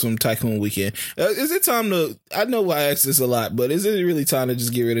Songz from Tycoon Weekend. Is it time to? I know I ask this a lot, but is it really time to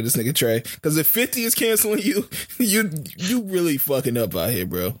just get rid of this nigga Trey? Because if 50 is canceling you really fucking up out here,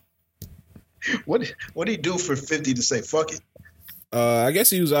 bro. What did he do for 50 to say fuck it? I guess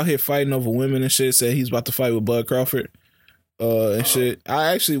he was out here fighting over women and shit. Said he's about to fight with Bud Crawford and shit.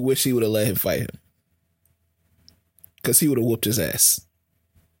 I actually wish he would have let him fight him because he would have whooped his ass.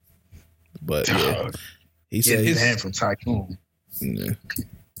 But yeah, he said he's banned from Tycoon. Yeah.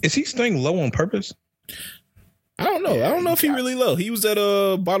 Is he staying low on purpose? I don't know. I don't know if he really low. He was at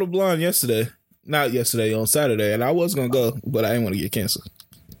Bottle Blonde yesterday. Not yesterday, on Saturday, and I was gonna go, but I didn't want to get canceled.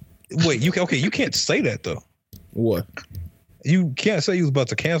 Wait, you can't say that though. What? You can't say you was about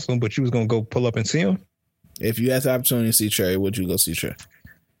to cancel him, but you was gonna go pull up and see him. If you had the opportunity to see Trey, would you go see Trey?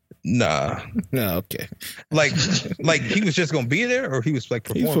 Nah. No, okay. Like he was just gonna be there, or he was like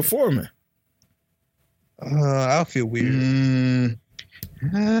performing. He's performing. I feel weird.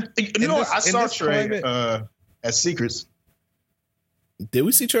 I saw Trey at Secrets. Did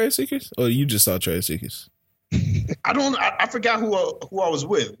we see Trey at Secrets, or you just saw Trey at Secrets? I forgot who I was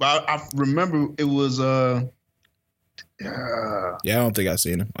with, but I remember it was. Yeah, I don't think I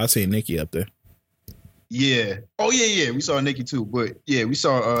seen him. I seen Nicki up there. Yeah. Oh yeah. We saw Nicki too, but yeah, we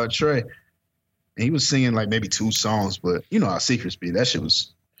saw Trey, and he was singing like maybe 2 songs, but you know how Secrets be. That shit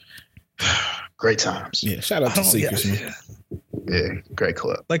was great times. Yeah, shout out to Secrets, man. Yeah, great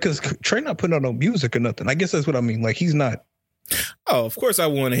club. Like, cause Trey not putting out no music or nothing. I guess that's what I mean. Like, he's not. Oh, of course I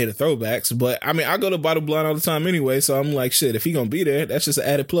want to hit the throwbacks, but I mean I go to Bottle Blind all the time anyway, so I'm like, shit, if he gonna be there, that's just an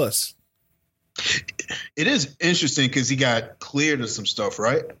added plus. It is interesting because he got cleared of some stuff,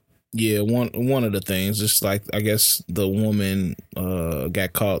 right? Yeah, one of the things, just like I guess the woman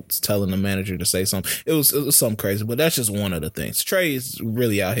got caught telling the manager to say something. It was something crazy, but that's just one of the things. Trey is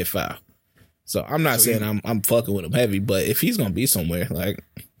really out here foul, so I'm not saying I'm fucking with him heavy, but if he's gonna be somewhere, like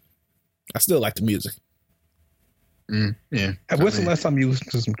I still like the music. Yeah. When's the last time you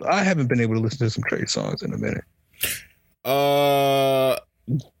listened to some? I haven't been able to listen to some Trey songs in a minute.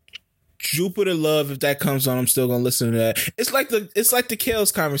 Jupiter Love, if that comes on, I'm still gonna listen to that. It's like the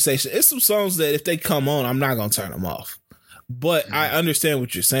Kales conversation. It's some songs that if they come on, I'm not gonna turn them off. But I understand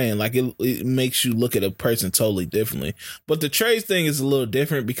what you're saying. Like it makes you look at a person totally differently. But the Trey's thing is a little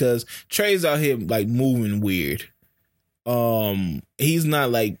different because Trey's out here like moving weird. He's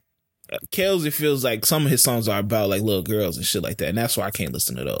not like Kales. It feels like some of his songs are about like little girls and shit like that, and that's why I can't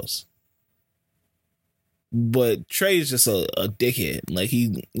listen to those. But Trey is just a dickhead. Like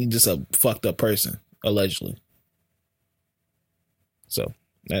he just a fucked up person, allegedly. So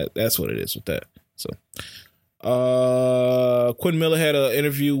that's what it is with that. So Quentin Miller had an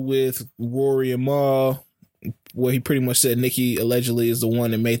interview with Rory and Mal where he pretty much said Nicki allegedly is the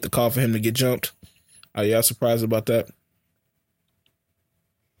one that made the call for him to get jumped. Are y'all surprised about that?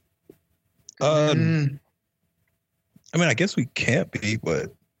 I mean, I guess we can't be,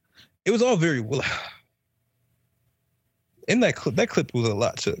 but it was all very well. In that clip was a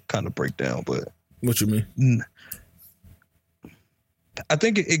lot to kind of break down, but what you mean? I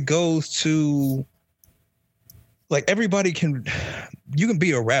think it goes to like you can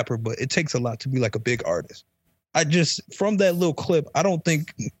be a rapper, but it takes a lot to be like a big artist. From that little clip, I don't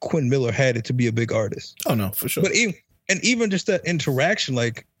think Quentin Miller had it to be a big artist. Oh no, for sure. But even just that interaction,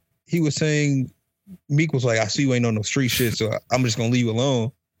 like he was saying, Meek was like, "I see you ain't on no street shit, so I'm just gonna leave you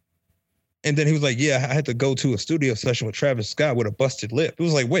alone." And then he was like, "Yeah, I had to go to a studio session with Travis Scott with a busted lip." It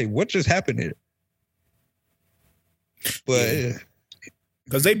was like, wait, what just happened here? But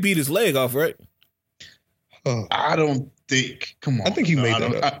because they beat his leg off, right? I don't think. Come on, I think he made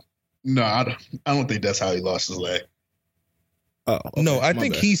that up. I don't think that's how he lost his leg. Oh, okay. No, I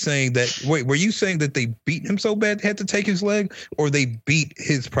think he's saying that. Wait, were you saying that they beat him so bad they had to take his leg, or they beat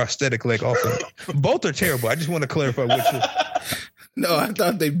his prosthetic leg off him? Both are terrible. I just want to clarify which. No, I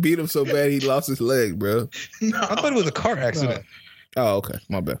thought they beat him so bad he lost his leg, bro. No. I thought it was a car accident. No. Oh, okay.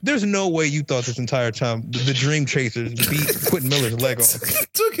 My bad. There's no way you thought this entire time the Dream Chasers beat Quentin Miller's leg off.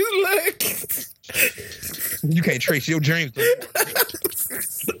 Took his leg. You can't trace your dreams. I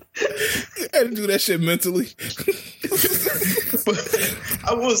had to do that shit mentally. But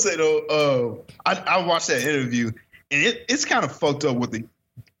I will say though, I watched that interview and it's kind of fucked up with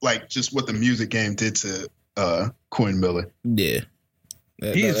just what the music game did to Quentin Miller. Yeah.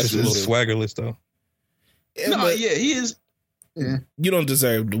 He is just a little swaggerless though. Yeah, he is. Yeah. You don't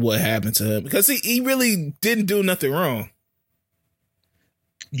deserve what happened to him because he really didn't do nothing wrong.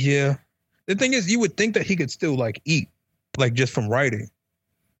 Yeah. The thing is, you would think that he could still like eat, like just from writing,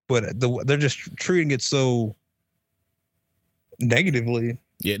 but they're just treating it so negatively.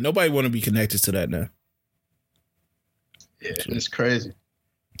 Yeah, nobody want to be connected to that now. Yeah, it's crazy.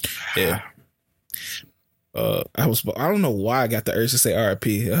 Yeah. I don't know why I got the urge to say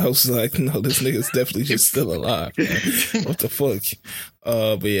RIP. I was like, no, this nigga's definitely just still alive, man. What the fuck?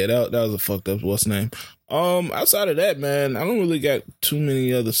 But yeah, that was a fucked up what's name. Outside of that, man, I don't really got too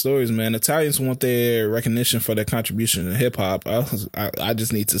many other stories, man. Italians want their recognition for their contribution to hip hop. I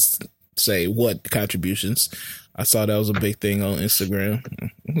just need to say what contributions. I saw that was a big thing on Instagram.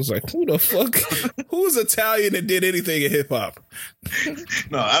 I was like, who the fuck? Who's Italian that did anything in hip hop?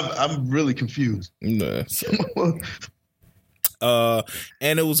 No, I'm really confused. Nah,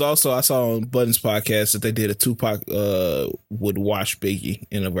 and it was also, I saw on Budden's podcast that they did a Tupac would wash Biggie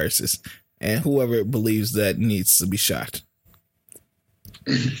in a versus, and whoever believes that needs to be shot.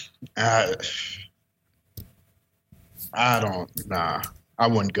 I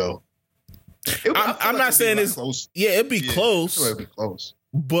wouldn't go. I'm not saying it's close. Yeah, it'd be close. It'd be close.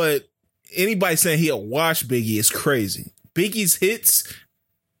 But anybody saying he'll wash Biggie is crazy. Biggie's hits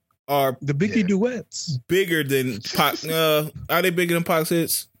are the Biggie duets bigger than Pac. Are they bigger than Pac's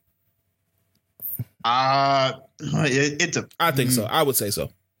hits? I think so. I would say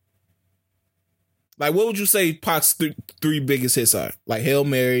so. Like, what would you say Pac's three biggest hits are? Like Hail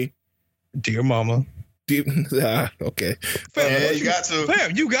Mary, Dear Mama. Okay. Fam, you got to.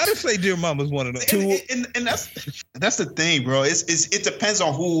 Fam, you got to say Dear Mama's one of them. And that's the thing, bro. It depends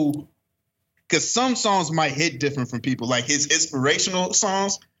on who, because some songs might hit different from people. Like his inspirational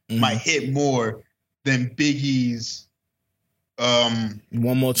songs might hit more than Biggie's. One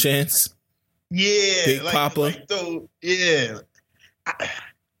More Chance. Yeah, Big Papa. It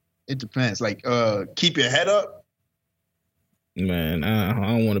depends. Like, Keep Your Head Up. Man, I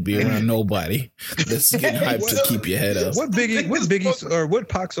don't want to be around nobody that's getting hyped to keep your head up. What Biggie or what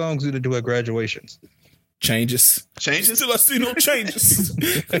Pac songs do they do at graduations? Changes. Still I see no changes.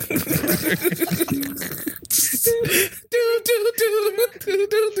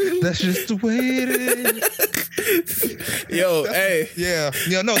 That's just the way it is. Yo, hey. Yeah.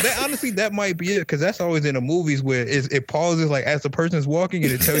 No, that might be it, because that's always in the movies where it pauses like as the person's walking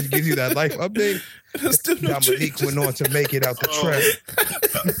and it gives you that life update. Dominique went on to make it out the trap.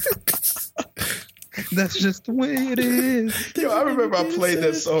 That's just the way it is. Yo, I remember I played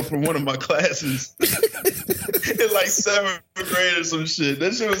that song for one of my classes in like 7th grade or some shit.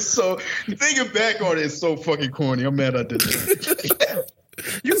 That shit was so, thinking back on it, it's so fucking corny. I'm mad I did that.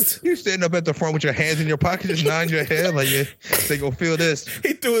 You standing up at the front with your hands in your pocket, just nodding your head like, yeah, they gonna feel this.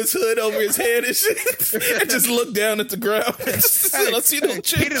 He threw his hood over his head and shit, and just looked down at the ground. I see no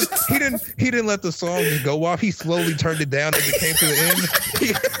changes. He didn't let the song just go off. He slowly turned it down as it came to the end.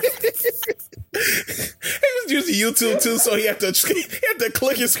 He was using YouTube too, so he had to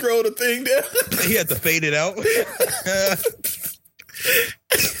click and scroll the thing down. He had to fade it out.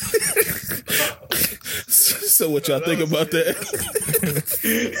 So what y'all think about that?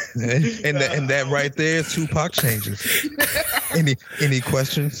 and that right there, Tupac changes. Any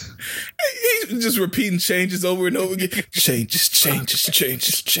questions? He's just repeating changes over and over again. Changes.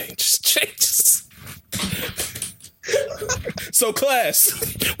 So class,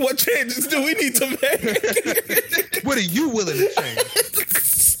 what changes do we need to make? What are you willing to change?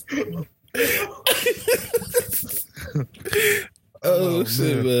 Oh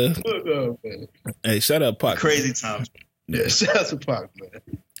shit, man. Hey, shout out Pac. Crazy times. Yeah, shout out to Pac,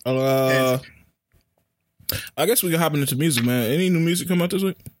 man. I guess we can hop into music, man. Any new music come out this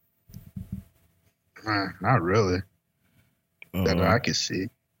week? Not really. That I can see.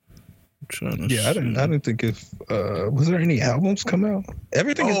 I didn't think if was there any albums come out?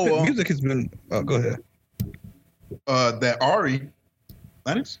 Everything music has been. Go ahead. That Aries,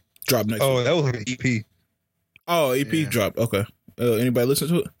 Lennox drop next. Oh, week. that was like an EP. Oh, EP dropped. Okay. Anybody listen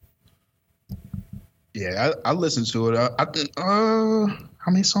to it? Yeah, I listened to it. I think. How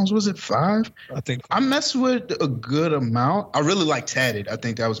many songs was it? 5. I think I messed with a good amount. I really like Tatted. I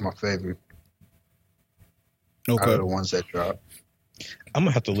think that was my favorite. Okay. Out of the ones that dropped. I'm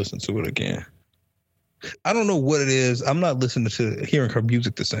gonna have to listen to it again. I don't know what it is. I'm not listening to hearing her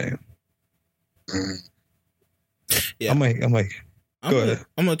music the same. Yeah, I'm like. Go ahead.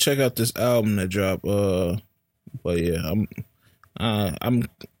 I'm gonna check out this album that dropped. But yeah, I'm.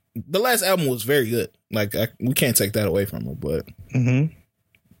 The last album was very good. Like we can't take that away from her, but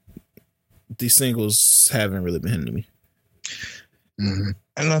these singles haven't really been hitting me. And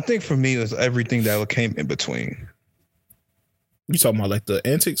I think for me, it was everything that came in between. You talking about like the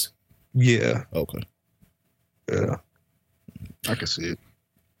antics? Yeah. Okay. Yeah. I can see it.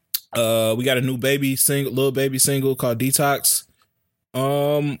 We got a new Lil Baby single called Detox.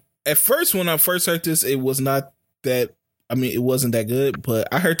 At first, when I first heard this, it was not that. I mean, it wasn't that good. But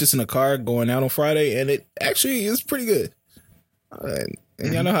I heard this in a car going out on Friday, and it actually is pretty good. And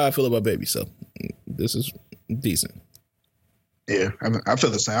y'all know how I feel about Baby, so this is decent. Yeah, I feel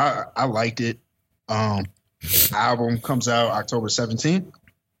the same. I liked it. Album comes out October 17th.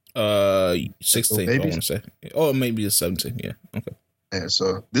 16th, I want to say. Oh, maybe it's 17th. Yeah, okay. Yeah,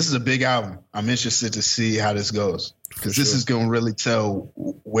 so this is a big album. I'm interested to see how this goes because this is going to really tell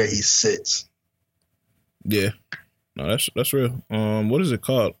where he sits. Yeah, no, that's real. What is it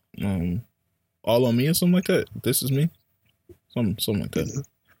called? All on Me or something like that. This is me. Something like that.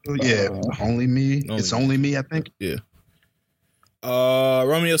 Yeah, Only Me. It's Only Me, I think. Yeah.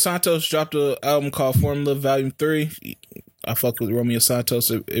 Romeo Santos dropped an album called Formula Volume 3. I fuck with Romeo Santos.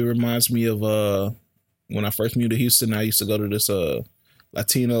 It reminds me of when I first moved to Houston. I used to go to this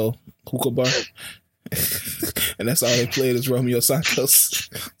Latino hookah bar. And that's all they played is Romeo Santos.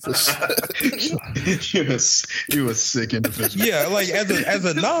 You was sick individual. Yeah, like as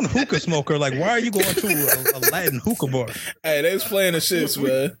a non hookah smoker, like why are you going to a Latin hookah bar? Hey, they was playing the shits,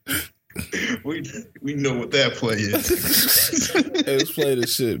 man. We know what that play is. They was playing the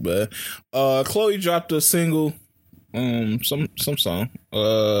shit, man. Chloe dropped a single, some song.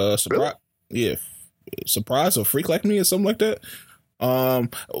 Surprise, really? Yeah, Surprise or Freak Like Me or something like that.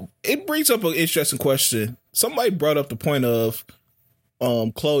 It brings up an interesting question. Somebody brought up the point of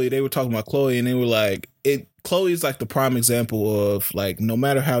Chloe. They were talking about Chloe, and they were like, Chloe's like the prime example of like, no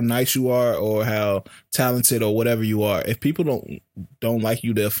matter how nice you are or how talented or whatever you are, if people don't like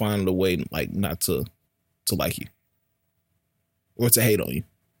you, they'll find a way like not to like you or to hate on you.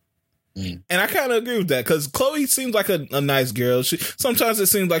 And I kind of agree with that because Chloe seems like a nice girl. Sometimes it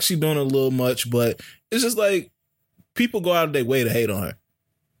seems like she's doing a little much, but it's just like people go out of their way to hate on her.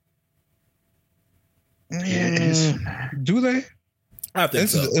 Do they? I think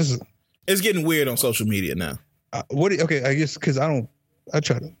so. It's getting weird on social media now. Okay, I guess because I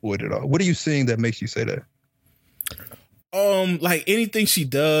try to avoid it all. What are you seeing that makes you say that? Like anything she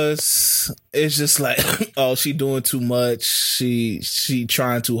does, it's just like, oh, she doing too much. She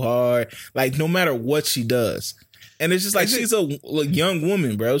trying too hard. Like no matter what she does, and it's just like she's a young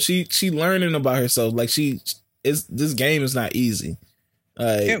woman, bro. She learning about herself. Like this game is not easy.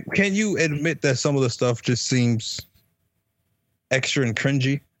 Can you admit that some of the stuff just seems extra and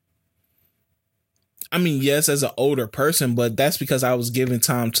cringy? I mean, yes, as an older person, but that's because I was given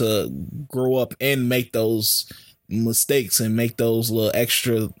time to grow up and make those mistakes and make those little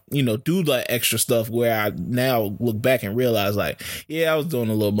extra, do the extra stuff where I now look back and realize like, yeah, I was doing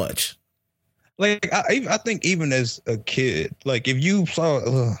a little much. Like, I think even as a kid, like if you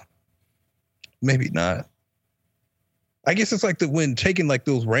saw, maybe not. I guess it's like when taking like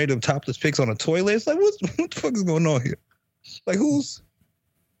those random topless pics on a toilet. It's like, what the fuck is going on here? Like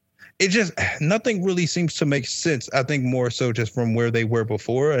it just, nothing really seems to make sense. I think more so just from where they were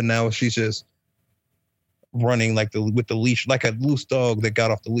before. And now she's just running like with the leash, like a loose dog that got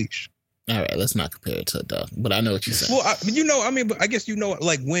off the leash. All right, let's not compare it to a dog, but I know what you're saying. Well, I guess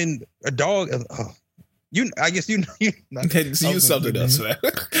like when a dog, I guess you use something else, man.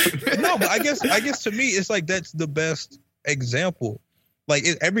 No, but I guess to me, it's like that's the best example. Like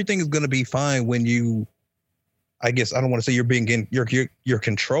everything is going to be fine when you, I guess I don't want to say you're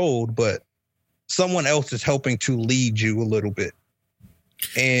controlled, but someone else is helping to lead you a little bit.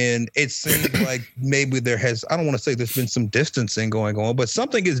 And it seems like maybe I don't want to say there's been some distancing going on, but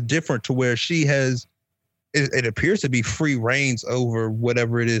something is different to where she has, it appears to be free reins over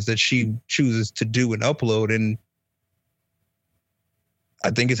whatever it is that she chooses to do and upload. And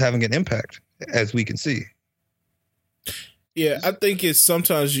I think it's having an impact, as we can see. Yeah, I think it's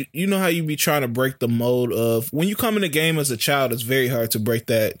sometimes, you know how you be trying to break the mold of when you come in the game as a child, it's very hard to break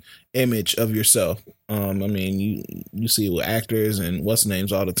that image of yourself. I mean, you see it with actors and what's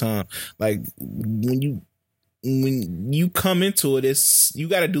names all the time. Like when you come into it, you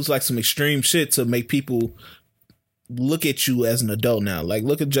got to do like some extreme shit to make people look at you as an adult now. Like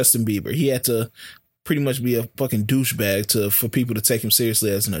look at Justin Bieber. He had to pretty much be a fucking douchebag for people to take him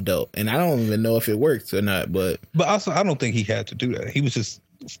seriously as an adult. And I don't even know if it worked or not, but also I don't think he had to do that. He was just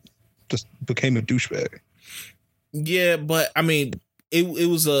became a douchebag. Yeah, but I mean, it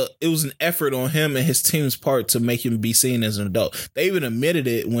was an effort on him and his team's part to make him be seen as an adult. They even admitted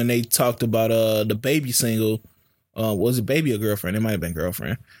it when they talked about the Baby single. Was it Baby or Girlfriend? It might have been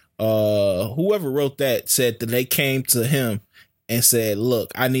Girlfriend. Whoever wrote that said that they came to him and said,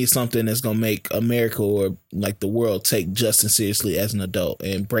 look, I need something that's going to make America or like the world take Justin seriously as an adult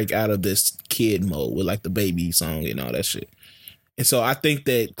and break out of this kid mode with like the Baby song and all that shit. And so I think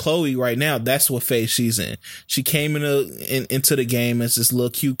that Chloe right now, that's what phase she's in. She came into the game as this little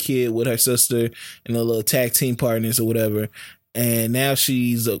cute kid with her sister and a little tag team partners or whatever. And now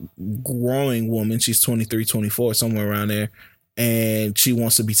she's a growing woman. She's 23, 24, somewhere around there. and she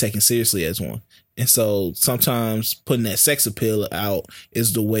wants to be taken seriously as one. And so sometimes putting that sex appeal out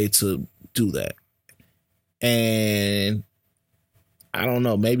is the way to do that. And I don't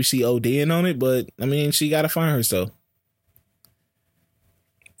know, maybe she ODing on it, but I mean, she got to find herself.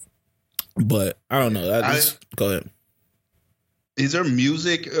 But I don't know. Go ahead. Is there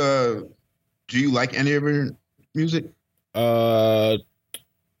music? Do you like any of her music?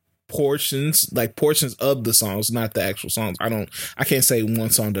 Portions of the songs, not the actual songs. I can't say one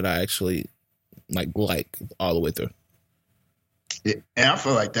song that I actually like all the way through. Yeah, and I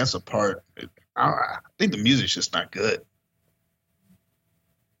feel like that's a part. I think the music's just not good.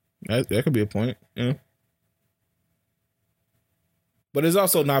 That could be a point. Yeah. But it's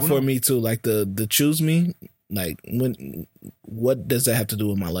also not for me too. Like the choose me. Like what does that have to do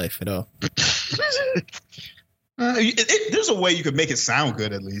with my life at all? There's a way you could make it sound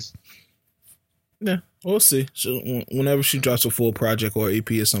good at least. Yeah, we'll see. So whenever she drops a full project or EP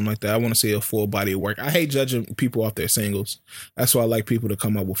or something like that, I want to see a full body of work. I hate judging people off their singles. That's why I like people to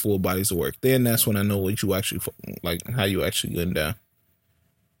come up with full bodies of work. Then that's when I know what you actually like, how you actually getting down.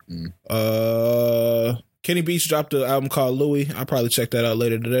 Kenny Beats dropped an album called Louis. I'll probably check that out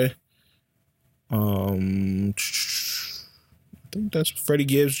later today. I think that's Freddie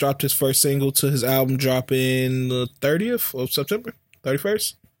Gibbs dropped his first single to his album dropping the 30th of September,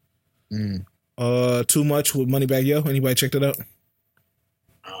 31st. Too Much with Moneybagg Yo. Anybody check that out?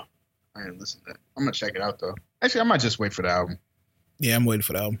 Oh, I didn't listen to that. I'm gonna check it out though. Actually, I might just wait for the album. Yeah, I'm waiting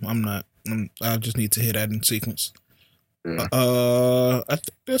for the album. I just need to hear that in sequence. Yeah. I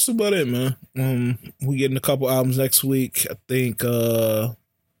think that's about it, man. We getting a couple albums next week. I think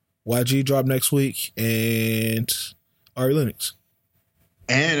YG drop next week and Ari Lennox.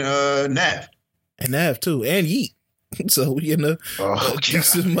 And Nav. And Nav too. And Yeet. So we getting a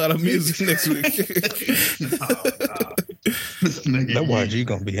decent amount of music next week. That YG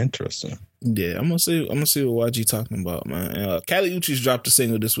gonna be interesting. Yeah, I'm gonna see what YG talking about, man. Kali Uchis dropped a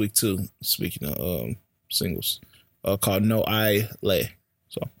single this week too. Speaking of singles. Called No I Lay.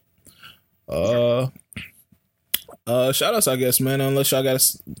 So shout outs, I guess, man, unless y'all got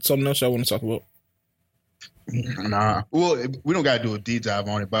something else y'all want to talk about. Nah. Well, we don't gotta do a deep dive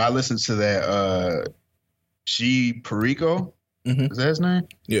on it, but I listened to that G Perico. Is that his name?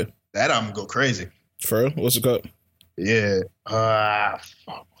 Yeah. That album go crazy. For real? What's it called? Yeah.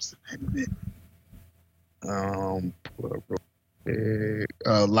 What's the name of it?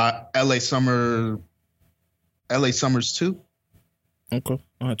 LA Summers 2. Okay.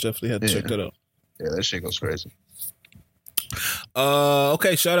 I definitely have to check that out. Yeah, that shit goes crazy.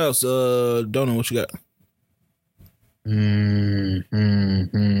 Okay, shout outs. Don't know what you got.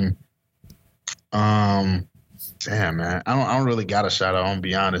 Damn, man. I don't really got a shout out, I'm gonna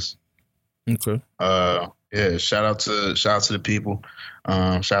be honest. Okay. Yeah, shout out to the people.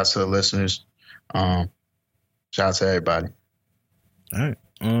 Shout out to the listeners. Shout out to everybody. All right.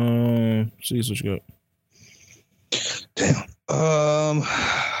 See what you got. Damn.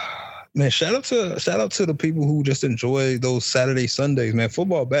 Man, shout out to the people who just enjoy those Saturday, Sundays, man.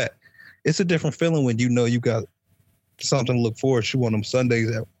 Football back. It's a different feeling when you know you got something to look forward to on them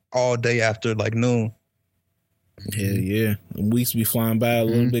Sundays all day after like noon. Yeah. The weeks be flying by a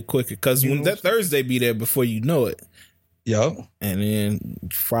little bit quicker because when that Thursday be there before you know it. Yup. And then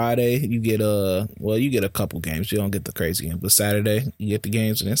Friday you get a couple games. You don't get the crazy game, but Saturday you get the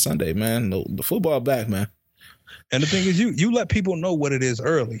games, and then Sunday, man, the football back, man. And the thing is, you let people know what it is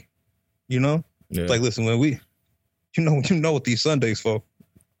early. You know, like listen, when you know what these Sundays for.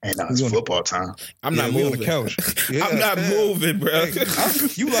 And now it's football time. I'm not moving. On the couch. Yeah, I'm not moving, bro. Hey,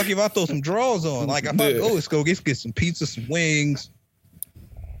 you lucky if I throw some drawers on. Like if I go, let's get some pizza, some wings.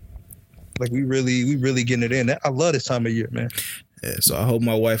 Like we really getting it in. I love this time of year, man. Yeah, so I hope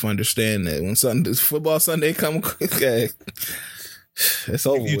my wife understand that when football Sunday come, okay, it's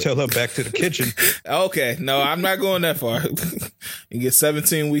over. You tell her back to the kitchen. Okay, no, I'm not going that far. You get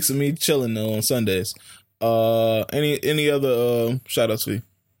 17 weeks of me chilling though on Sundays. Any other shout outs for you?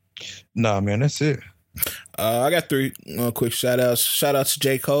 Nah, man, that's it. I got 3 quick shout outs. Shout out to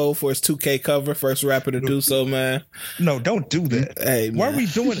J. Cole for his 2K cover, first rapper to do so, man. No, don't do that. Hey, man. Why are we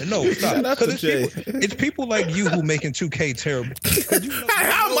doing it? No, stop. Shout out to Jay. It's people like you who making 2K terrible.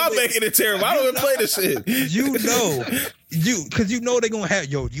 How am I making it terrible? I don't even play this shit. Because you know they're gonna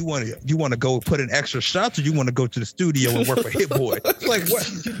have you want to go put in extra shots, or you want to go to the studio and work for Hit Boy. It's like, what?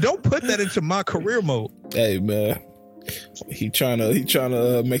 Don't put that into my career mode. Hey, man. He trying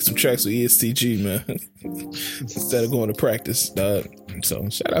to make some tracks with ESTG, man. Instead of going to practice, dog. So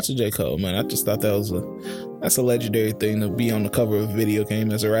shout out to J. Cole, man. I just thought that's a legendary thing to be on the cover of a video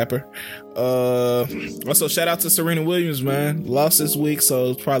game as a rapper. Also shout out to Serena Williams, man. Lost this week,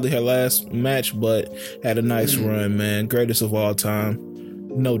 so it's probably her last match, but had a nice run, man. Greatest of all time,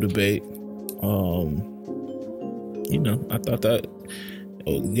 no debate. I thought that.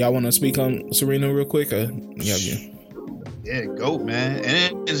 Y'all want to speak on Serena real quick? Yeah, GOAT, man.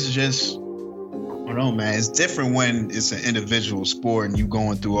 And it's just, I don't know, man. It's different when it's an individual sport and you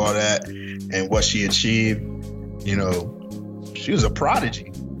going through all that and what she achieved. You know, she was a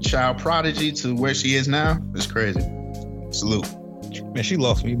prodigy, child prodigy to where she is now. It's crazy. Salute. Man, she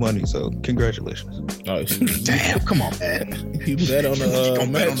lost me money, so congratulations. Oh, damn, come on, man. You bet on the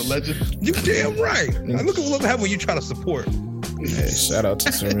bet on the legend. You damn right. Like, look what happens when you try to support. Yeah, shout out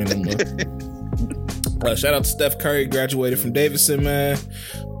to Serena. Shout out to Steph Curry, graduated from Davidson, man.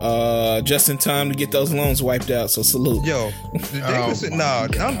 Just in time to get those loans wiped out. So salute. Yo, Davidson.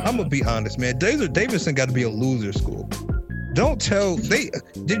 I'm gonna be honest, man. Davidson got to be a loser school. Don't tell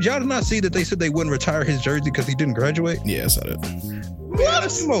did y'all not see that they said they wouldn't retire his jersey because he didn't graduate? Yeah, I saw that. Man,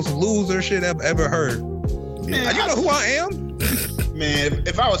 that's the most loser shit I've ever heard. Man, you know who I am? Man,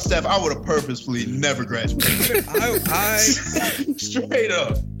 if I was Steph, I would have purposefully never graduated. I straight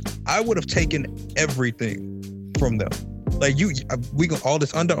up. I would have taken everything from them. Like we got all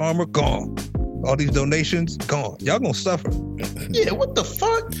this Under Armour gone, all these donations gone. Y'all gonna suffer. Yeah, what the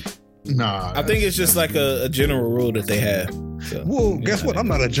fuck? Nah, I think it's just like a general rule that they have. So, well, guess what? I'm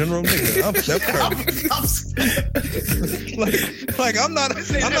not a general nigga. I'm Steph Curry. like I'm not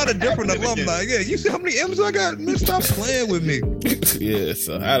a different alumni. Yeah, you see how many M's I got? Man, stop playing with me. Yeah,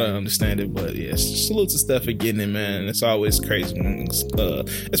 so I don't understand it, but yeah, salute to Steph for getting it, man. It's always crazy,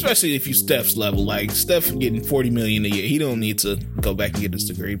 especially if you Steph's level. Like Steph getting $40 million a year, he don't need to go back and get his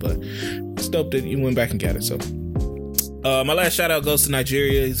degree, but it's dope that you went back and got it. So. My last shout out goes to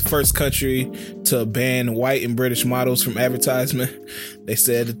Nigeria. It's the first country to ban white and British models from advertisement. They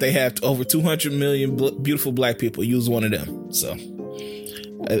said that they have over 200 million beautiful black people. Use one of them. So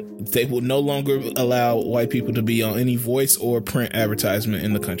they will no longer allow white people to be on any voice or print advertisement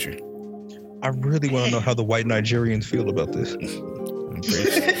in the country. I really want to know how the white Nigerians feel about this.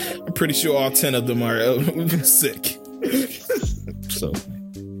 I'm pretty sure all 10 of them are sick. So.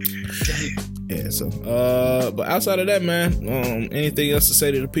 Yeah, so but outside of that, man, anything else to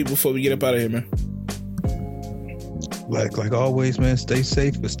say to the people before we get up out of here, man? Like always, man, stay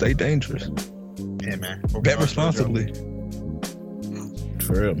safe but stay dangerous. Yeah, man. Bet responsibly.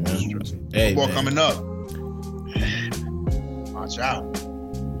 For real, man. Hey, football coming up. Watch out.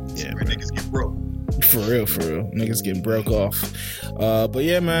 Yeah, where niggas get broke. For real. Niggas getting broke off. But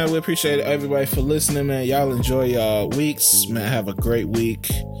yeah, man, we appreciate everybody for listening, man. Y'all enjoy y'all weeks, man. Have a great week.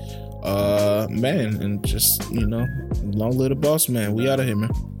 Man, and just, long live the boss, man. We out of here,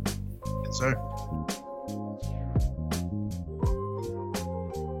 man. Yes, sir.